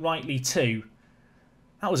quite rightly too.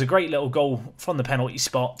 That was a great little goal from the penalty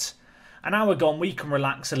spot. An hour gone, we can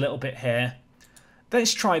relax a little bit here.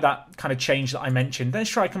 Let's try that kind of change that I mentioned.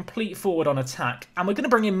 Let's try complete forward on attack. And we're going to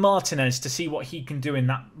bring in Martinez to see what he can do in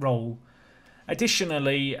that role.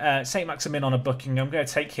 Additionally, St. Maximin on a booking. I'm going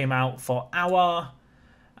to take him out for hour.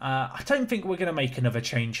 I don't think we're going to make another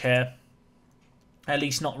change here. At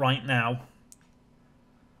least not right now.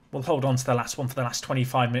 We'll hold on to the last one for the last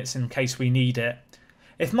 25 minutes in case we need it.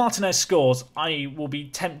 If Martinez scores, I will be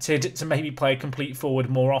tempted to maybe play a complete forward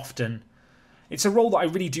more often. It's a role that I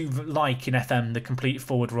really do like in FM, the complete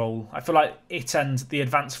forward role. I feel like it and the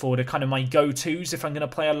advanced forward are kind of my go-tos if I'm going to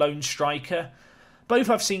play a lone striker. Both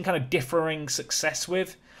I've seen kind of differing success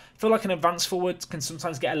with. I feel like an advanced forward can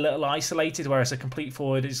sometimes get a little isolated, whereas a complete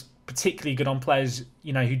forward is particularly good on players,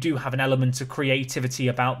 you know, who do have an element of creativity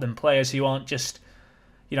about them. Players who aren't just,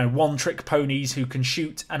 you know, one-trick ponies who can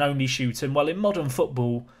shoot and only shoot. And, well, in modern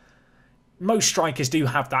football, most strikers do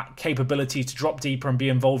have that capability to drop deeper and be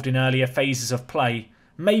involved in earlier phases of play.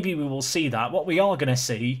 Maybe we will see that. What we are going to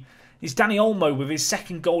see is Danny Olmo with his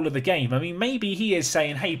 2nd goal of the game. I mean, maybe he is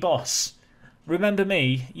saying, hey, boss, remember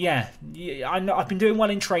me? Yeah, I've been doing well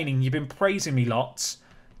in training. You've been praising me lots.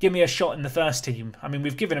 Give me a shot in the first team. I mean,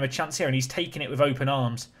 we've given him a chance here and he's taken it with open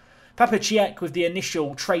arms. Papa Cech with the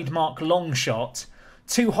initial trademark long shot.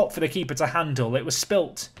 Too hot for the keeper to handle. It was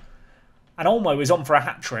spilt. And Olmo is on for a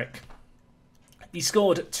hat-trick. He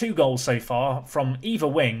scored 2 goals so far from either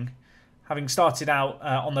wing. Having started out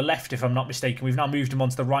on the left, if I'm not mistaken. We've now moved him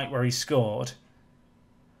onto the right where he scored.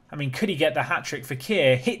 I mean, could he get the hat-trick for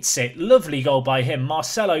Keir? Hits it. Lovely goal by him.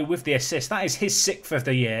 Marcelo with the assist. That is his 6th of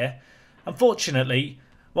the year. Unfortunately,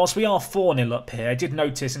 whilst we are 4-0 up here, I did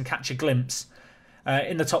notice and catch a glimpse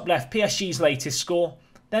in the top left. PSG's latest score,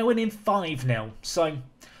 they're winning 5-0. So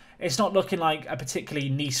it's not looking like a particularly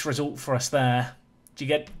Nice result for us there. Do you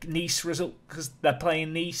get Nice result because they're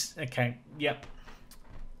playing Nice? Okay, yep.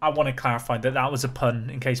 I want to clarify that that was a pun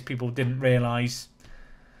in case people didn't realise.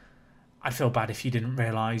 I'd feel bad if you didn't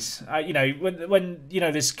realise. You know, when you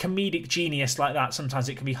know there's comedic genius like that, sometimes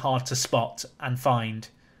it can be hard to spot and find.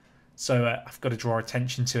 So I've got to draw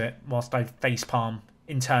attention to it whilst I facepalm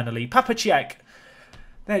internally. Papa Cech.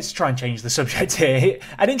 Let's try and change the subject here.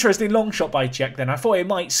 An interesting long shot by Cech then. I thought it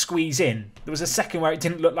might squeeze in. There was a second where it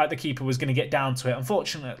didn't look like the keeper was going to get down to it.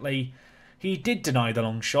 Unfortunately, he did deny the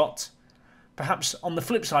long shot. Perhaps on the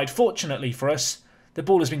flip side, fortunately for us, the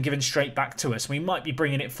ball has been given straight back to us. We might be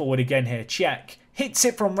bringing it forward again here. Cech hits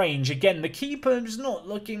it from range. Again, the keeper's not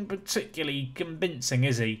looking particularly convincing,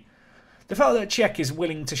 is he? The fact that Cech is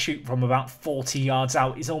willing to shoot from about 40 yards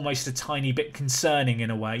out is almost a tiny bit concerning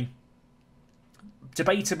in a way.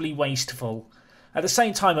 Debatably wasteful. At the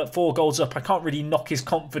same time, at 4 goals up, I can't really knock his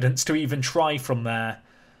confidence to even try from there.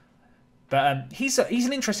 But he's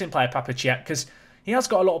an interesting player, Papa Cech, because he has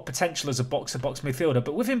got a lot of potential as a box-to-box midfielder.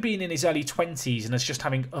 But with him being in his early 20s and as just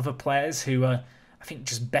having other players who are, I think,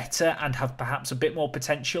 just better and have perhaps a bit more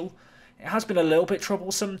potential, it has been a little bit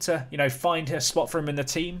troublesome to, you know, find a spot for him in the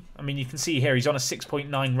team. I mean, you can see here he's on a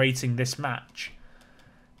 6.9 rating this match.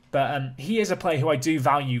 But he is a player who I do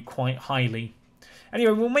value quite highly.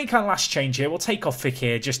 Anyway, we'll make our last change here. We'll take off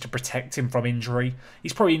Fekir just to protect him from injury.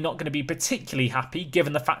 He's probably not going to be particularly happy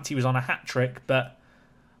given the fact he was on a hat-trick, but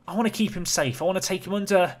I want to keep him safe. I want to take him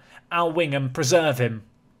under our wing and preserve him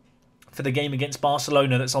for the game against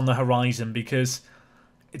Barcelona that's on the horizon, because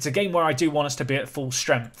it's a game where I do want us to be at full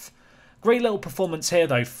strength. Great little performance here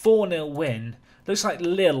though, 4-0 win. Looks like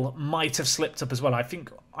Lille might have slipped up as well. I think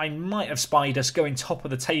I might have spied us going top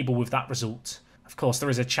of the table with that result. Of course, there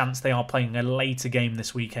is a chance they are playing a later game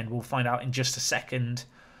this weekend. We'll find out in just a second.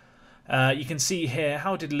 You can see here,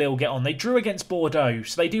 how did Lille get on? They drew against Bordeaux,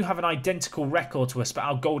 so they do have an identical record to us, but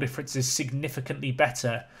our goal difference is significantly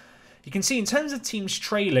better. You can see in terms of teams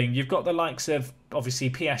trailing, you've got the likes of, obviously,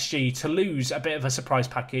 PSG, Toulouse, a bit of a surprise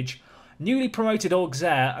package. Newly promoted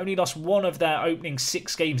Auxerre only lost one of their opening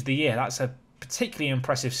 6 games of the year. That's a particularly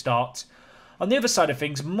impressive start. On the other side of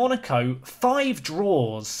things, Monaco, 5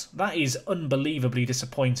 draws. That is unbelievably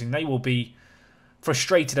disappointing. They will be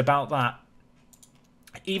frustrated about that.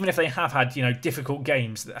 Even if they have had, difficult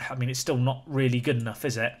games, I mean, it's still not really good enough,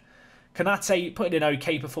 is it? Konate put in an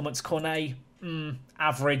okay performance. Cornet,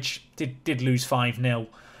 average, did lose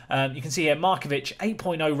 5-0. You can see here, Markovic,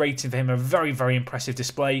 8.0 rating for him, a very, very impressive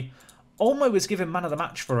display. Olmo was given man of the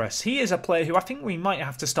match for us. He is a player who I think we might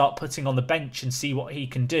have to start putting on the bench and see what he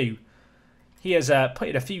can do. He has put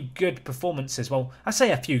in a few good performances. Well, I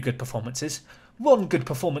say a few good performances. One good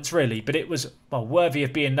performance, really, but it was, well, worthy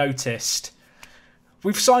of being noticed.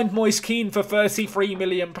 We've signed Moise Kean for £33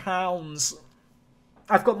 million.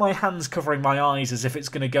 I've got my hands covering my eyes as if it's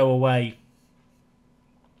going to go away.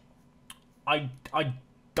 I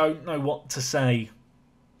don't know what to say.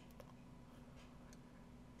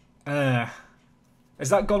 Has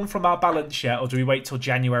that gone from our balance yet, or do we wait till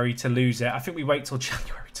January to lose it? I think we wait till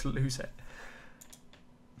January to lose it.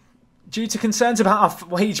 Due to concerns about our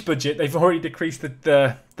wage budget, they've already decreased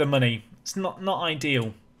the money. It's not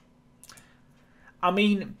ideal. I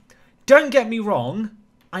mean, don't get me wrong,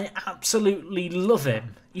 I absolutely love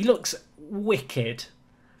him. He looks wicked.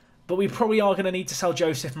 But we probably are going to need to sell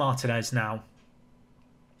Joseph Martinez now.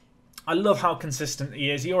 I love how consistent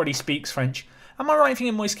he is. He already speaks French. Am I right in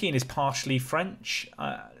thinking Moise Kean is partially French?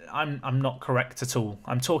 I'm not correct at all.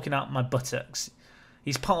 I'm talking out my buttocks.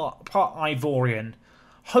 He's part Ivorian.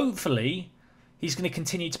 Hopefully, he's going to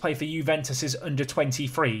continue to play for Juventus'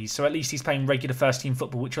 under-23s, so at least he's playing regular first-team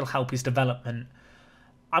football, which will help his development.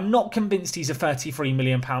 I'm not convinced he's a £33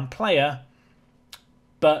 million player,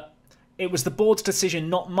 but it was the board's decision,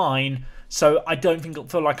 not mine, so I don't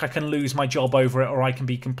feel like I can lose my job over it or I can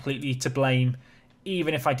be completely to blame,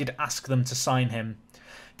 even if I did ask them to sign him.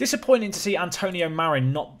 Disappointing to see Antonio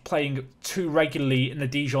Marin not playing too regularly in the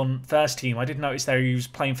Dijon first team. I did notice there he was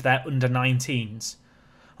playing for their under-19s.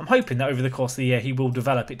 I'm hoping that over the course of the year he will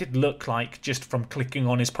develop. It did look like, just from clicking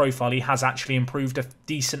on his profile, he has actually improved a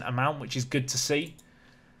decent amount, which is good to see.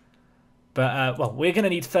 But, well, we're going to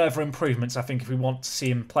need further improvements, I think, if we want to see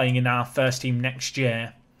him playing in our first team next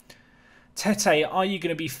year. Tete, are you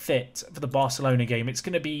going to be fit for the Barcelona game? It's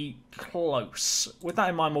going to be close. With that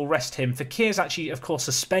in mind, we'll rest him. Fekir's actually, of course,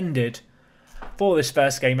 suspended for this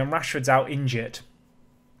first game, and Rashford's out injured.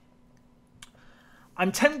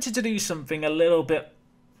 I'm tempted to do something a little bit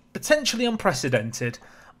potentially unprecedented.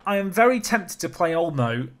 I am very tempted to play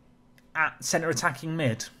Olmo at centre attacking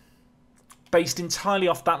mid, based entirely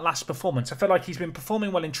off that last performance. I feel like he's been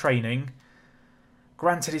performing well in training.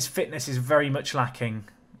 Granted, his fitness is very much lacking.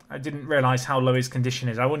 I didn't realise how low his condition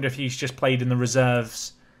is. I wonder if he's just played in the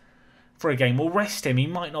reserves for a game. We'll rest him. He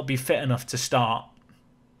might not be fit enough to start.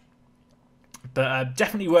 But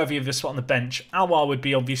definitely worthy of a spot on the bench. Aouar would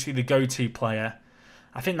be obviously the go-to player.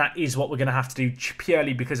 I think that is what we're going to have to do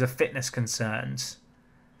purely because of fitness concerns.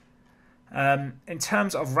 In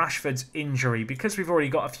terms of Rashford's injury, because we've already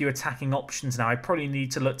got a few attacking options now, I probably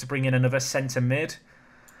need to look to bring in another centre mid.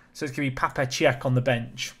 So it's going to be Pape Cech on the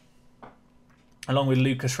bench, along with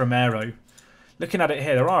Lucas Romero. Looking at it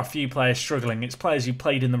here, there are a few players struggling. It's players who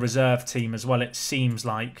played in the reserve team as well, it seems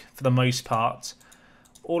like, for the most part.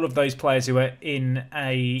 All of those players who are in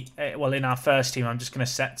in our first team, I'm just going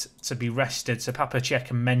to set to be rested. So Pape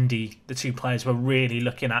Cech and Mendy, the two players we're really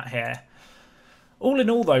looking at here. All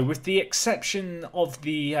in all, though, with the exception of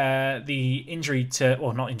the injury to,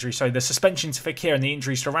 or not injury, sorry, the suspension to Fekir and the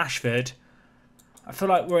injuries to Rashford, I feel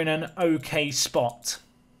like we're in an okay spot.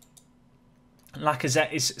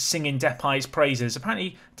 Lacazette is singing Depay's praises.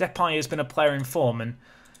 Apparently, Depay has been a player in form, and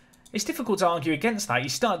it's difficult to argue against that. He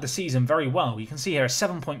started the season very well. You can see here a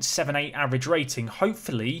 7.78 average rating.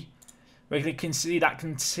 Hopefully, we can see that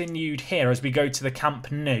continued here as we go to the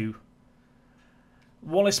Camp Nou.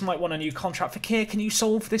 Wallace might want a new contract. Fekir, can you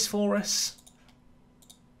solve this for us?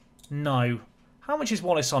 No. How much is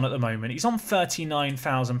Wallace on at the moment? He's on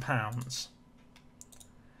 £39,000.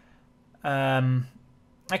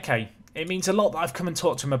 Okay. It means a lot that I've come and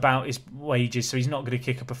talked to him about his wages, so he's not going to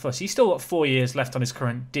kick up a fuss. He's still got 4 years left on his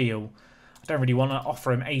current deal. I don't really want to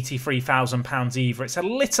offer him £83,000 either. It's a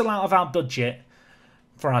little out of our budget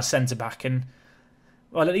for our centre-back, and,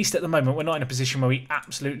 well, at least at the moment, we're not in a position where we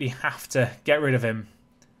absolutely have to get rid of him.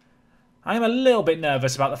 I am a little bit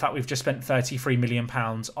nervous about the fact we've just spent £33 million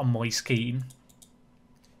on Moise Kean.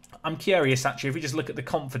 I'm curious, actually, if we just look at the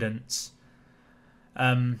confidence.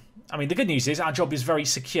 I mean, the good news is our job is very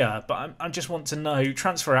secure, but I just want to know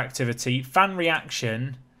transfer activity, fan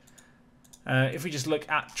reaction. If we just look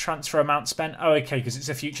at transfer amount spent. Oh, okay, because it's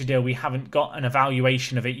a future deal. We haven't got an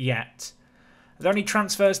evaluation of it yet. Are there any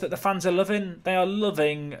transfers that the fans are loving? They are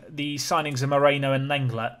loving the signings of Moreno and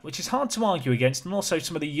Lenglet, which is hard to argue against, and also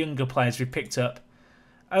some of the younger players we've picked up.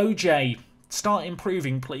 OJ, start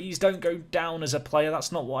improving, please. Don't go down as a player.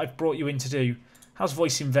 That's not what I've brought you in to do. How's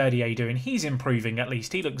Voicing Verdier doing? He's improving, at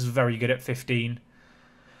least. He looks very good at 15.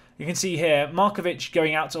 You can see here, Markovic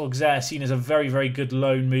going out to Auxerre, seen as a very, very good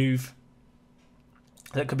loan move.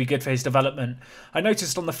 That could be good for his development. I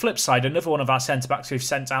noticed on the flip side, another one of our centre-backs who've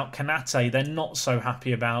sent out, Kanate, they're not so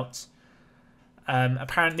happy about.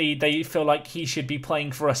 Apparently, they feel like he should be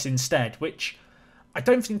playing for us instead, which I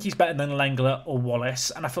don't think he's better than Lenglet or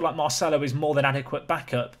Wallace, and I feel like Marcelo is more than adequate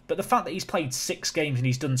backup. But the fact that he's played 6 games and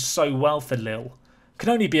he's done so well for Lille can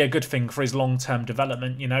only be a good thing for his long-term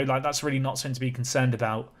development, you know? Like, that's really not something to be concerned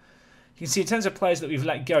about. You can see in terms of players that we've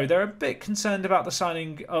let go, they're a bit concerned about the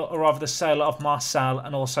signing, or rather the sale of Marcel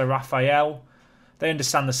and also Raphael. They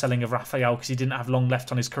understand the selling of Raphael because he didn't have long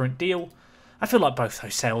left on his current deal. I feel like both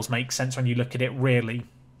those sales make sense when you look at it really,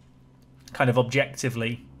 kind of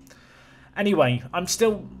objectively. Anyway, I'm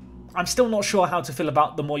still not sure how to feel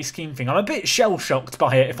about the Moise Kean thing. I'm a bit shell-shocked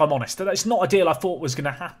by it, if I'm honest. It's not a deal I thought was going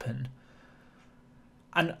to happen.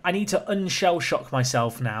 And I need to unshell-shock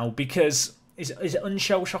myself now because... Is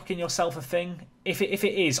unshell-shocking yourself a thing? If it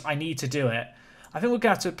is, I need to do it. I think we're going to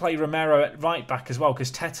have to play Romero at right back as well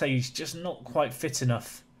because Tete is just not quite fit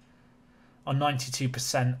enough on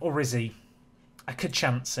 92%. Or is he? I could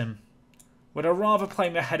chance him. Would I rather play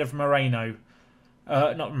him ahead of Moreno?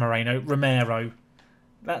 Not Moreno, Romero.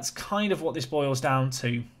 That's kind of what this boils down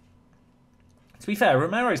to. To be fair,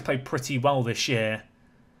 Romero's played pretty well this year.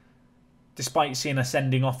 Despite seeing us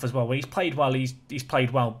sending off as well. When he's played well, he's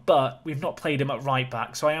played well. But we've not played him at right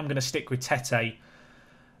back. So I am going to stick with Tete.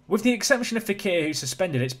 With the exception of Fekir, who's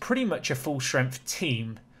suspended, it's pretty much a full-strength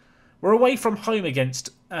team. We're away from home against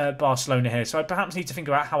Barcelona here. So I perhaps need to think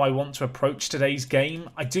about how I want to approach today's game.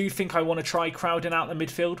 I do think I want to try crowding out the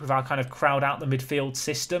midfield with our kind of crowd out the midfield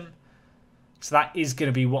system. So that is going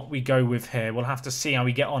to be what we go with here. We'll have to see how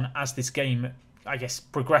we get on as this game, I guess,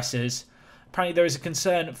 progresses. Apparently there is a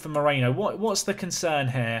concern for Moreno. What's the concern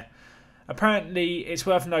here? Apparently it's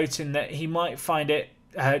worth noting that he might find it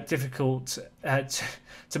difficult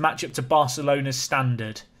to match up to Barcelona's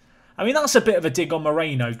standard. I mean, that's a bit of a dig on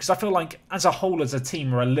Moreno because I feel like as a whole as a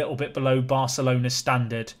team we're a little bit below Barcelona's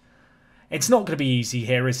standard. It's not going to be easy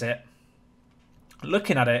here, is it?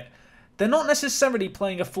 Looking at it, they're not necessarily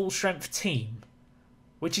playing a full-strength team,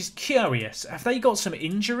 which is curious. Have they got some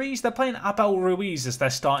injuries? They're playing Abel Ruiz as their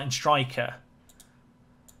starting striker.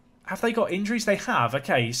 Have they got injuries? They have.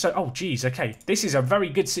 Okay, so... Oh, geez, okay. This is a very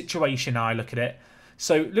good situation now I look at it.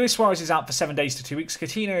 So, Luis Suarez is out for 7 days to 2 weeks.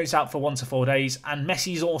 Coutinho is out for 1 to 4 days. And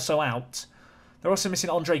Messi's also out. They're also missing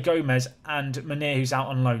Andre Gomez and Munir, who's out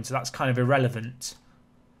on loan. So, that's kind of irrelevant.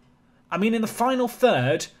 I mean, in the final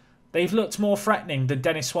third, they've looked more threatening than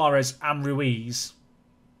Denis Suarez and Ruiz.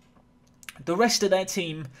 The rest of their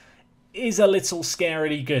team is a little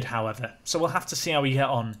scarily good, however. So we'll have to see how we get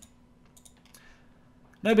on.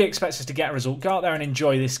 Nobody expects us to get a result. Go out there and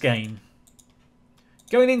enjoy this game.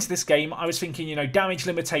 Going into this game, I was thinking, you know, damage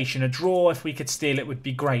limitation. A draw, if we could steal it, would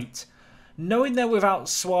be great. Knowing they're without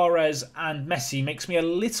Suarez and Messi makes me a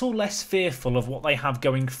little less fearful of what they have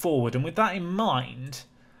going forward. And with that in mind,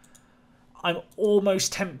 I'm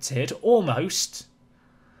almost tempted, to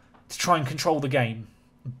try and control the game.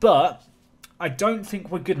 But I don't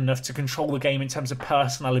think we're good enough to control the game in terms of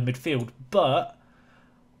personnel in midfield. But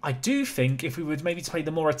I do think if we would maybe play the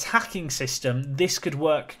more attacking system, this could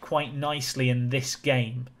work quite nicely in this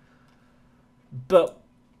game. But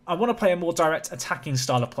I want to play a more direct attacking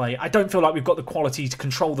style of play. I don't feel like we've got the quality to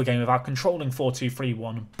control the game without controlling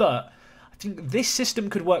 4-2-3-1. But I think this system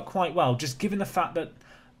could work quite well, just given the fact that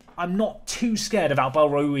I'm not too scared about Abel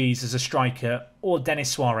Ruiz as a striker or Denis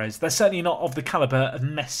Suarez. They're certainly not of the calibre of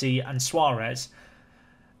Messi and Suarez.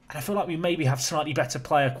 And I feel like we maybe have slightly better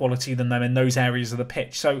player quality than them in those areas of the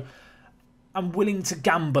pitch. So I'm willing to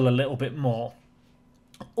gamble a little bit more.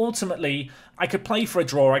 Ultimately, I could play for a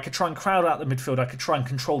draw. I could try and crowd out the midfield. I could try and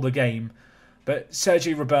control the game. But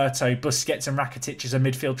Sergio Roberto, Busquets and Rakitic as a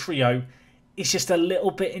midfield trio is just a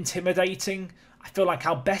little bit intimidating. I feel like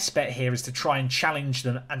our best bet here is to try and challenge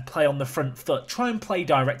them and play on the front foot. Try and play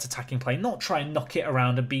direct attacking play, not try and knock it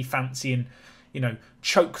around and be fancy and, you know,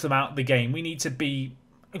 choke them out of the game. We need to be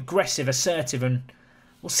aggressive, assertive, and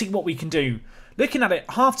we'll see what we can do. Looking at it,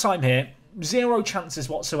 half-time here, 0 chances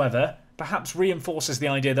whatsoever. Perhaps reinforces the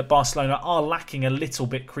idea that Barcelona are lacking a little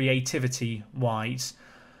bit creativity-wise.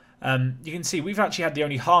 You can see we've actually had the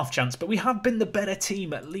only half chance, but we have been the better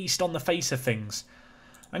team, at least on the face of things.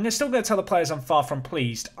 I'm still going to tell the players I'm far from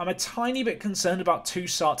pleased. I'm a tiny bit concerned about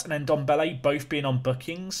Toussaint and Ndombele both being on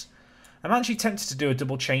bookings. I'm actually tempted to do a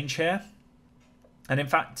double change here. And in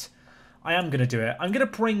fact, I am going to do it. I'm going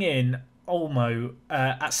to bring in Olmo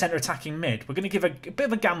at centre attacking mid. We're going to give a bit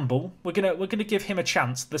of a gamble. We're going to give him a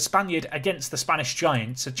chance, the Spaniard against the Spanish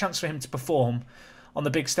Giants, a chance for him to perform on the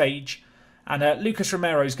big stage. And Lucas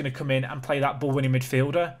Romero is going to come in and play that ball-winning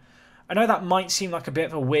midfielder. I know that might seem like a bit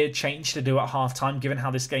of a weird change to do at half-time, given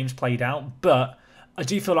how this game's played out, but I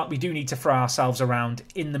do feel like we do need to throw ourselves around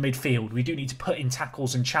in the midfield. We do need to put in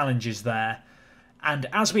tackles and challenges there. And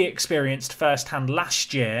as we experienced firsthand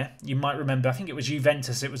last year, you might remember, I think it was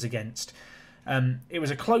Juventus it was against. It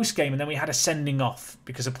was a close game, and then we had a sending off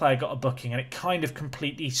because a player got a booking, and it kind of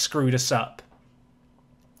completely screwed us up.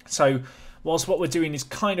 So, whilst what we're doing is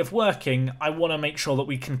kind of working, I want to make sure that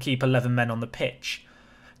we can keep 11 men on the pitch.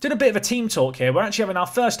 Doing a bit of a team talk here. We're actually having our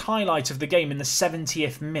first highlight of the game in the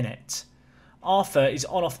 70th minute. Arthur is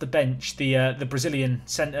on off the bench, the Brazilian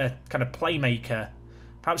centre kind of playmaker.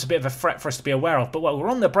 Perhaps a bit of a threat for us to be aware of. But well, we're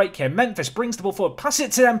on the break here. Memphis brings the ball forward. Pass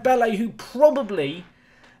it to Dembele, who probably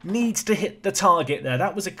needs to hit the target there.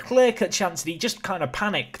 That was a clear-cut chance that he just kind of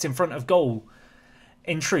panicked in front of goal,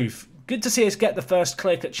 in truth. Good to see us get the first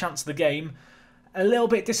clear-cut chance of the game. A little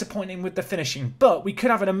bit disappointing with the finishing, but we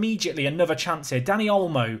could have immediately another chance here. Dani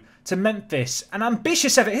Olmo to Memphis. An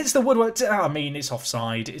ambitious effort. Hits the woodwork. I mean, it's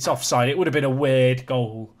offside. It's offside. It would have been a weird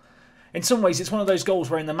goal. In some ways, it's one of those goals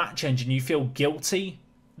where in the match engine you feel guilty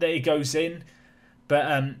that it goes in.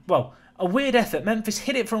 But, well, a weird effort. Memphis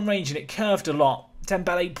hit it from range and it curved a lot.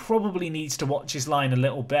 Dembele probably needs to watch his line a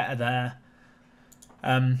little better there.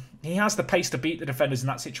 He has the pace to beat the defenders in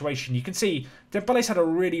that situation. You can see Dembele's had a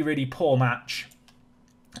really, really poor match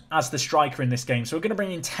as the striker in this game. So we're going to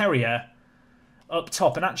bring in Terrier up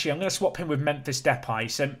top. And actually, I'm going to swap him with Memphis Depay.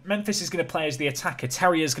 So Memphis is going to play as the attacker.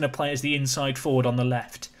 Terrier is going to play as the inside forward on the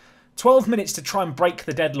left. 12 minutes to try and break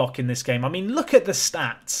the deadlock in this game. I mean, look at the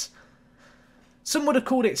stats. Some would have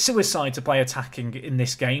called it suicide to play attacking in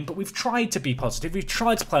this game, but we've tried to be positive. We've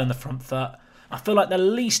tried to play on the front foot. I feel like the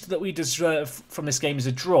least that we deserve from this game is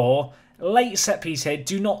a draw. Late set piece here.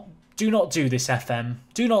 Do not do this, FM.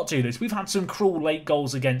 Do not do this. We've had some cruel late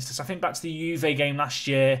goals against us. I think back to the Juve game last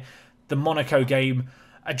year, the Monaco game.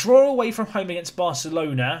 A draw away from home against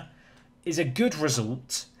Barcelona is a good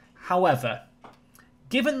result. However,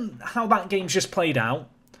 given how that game's just played out,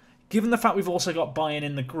 given the fact we've also got Bayern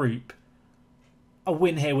in the group, a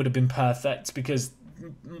win here would have been perfect because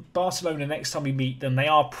Barcelona, next time we meet them, they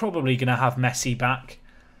are probably going to have Messi back.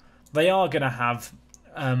 They are going to have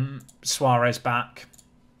Suarez back.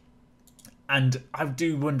 And I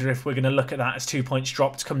do wonder if we're going to look at that as 2 points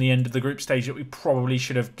dropped come the end of the group stage that we probably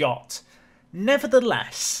should have got.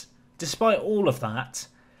 Nevertheless, despite all of that,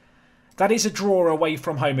 that is a draw away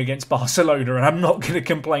from home against Barcelona, and I'm not going to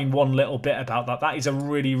complain one little bit about that. That is a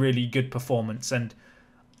really, really good performance, and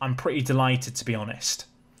I'm pretty delighted, to be honest.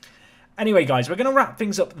 Anyway, guys, we're going to wrap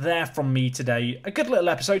things up there from me today. A good little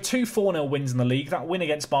episode, 2 4-0 wins in the league. That win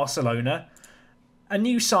against Barcelona. A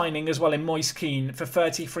new signing as well in Moise Kean for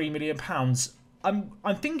 £33 million.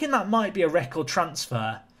 I'm thinking that might be a record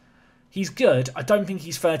transfer. He's good. I don't think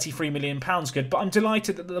he's £33 million good, but I'm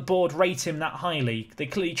delighted that the board rate him that highly. They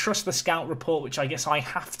clearly trust the scout report, which I guess I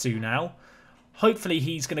have to now. Hopefully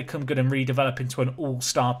he's going to come good and redevelop into an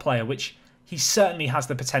all-star player, which he certainly has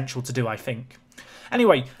the potential to do, I think.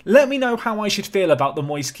 Anyway, let me know how I should feel about the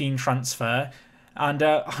Moise Kean transfer. And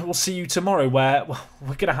I will see you tomorrow where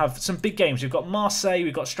we're going to have some big games. We've got Marseille,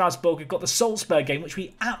 we've got Strasbourg, we've got the Salzburg game, which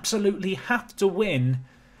we absolutely have to win.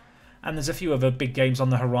 And there's a few other big games on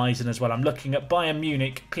the horizon as well. I'm looking at Bayern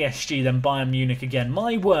Munich, PSG, then Bayern Munich again.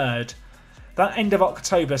 My word, that end of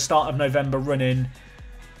October, start of November run-in,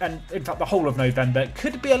 and in fact the whole of November,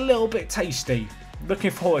 could be a little bit tasty.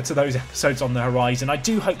 Looking forward to those episodes on the horizon. I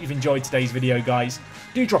do hope you've enjoyed today's video, guys.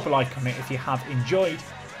 Do drop a like on it if you have enjoyed.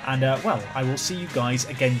 And, well, I will see you guys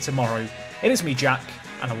again tomorrow. It is me, Jack,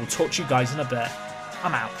 and I will talk to you guys in a bit.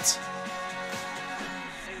 I'm out.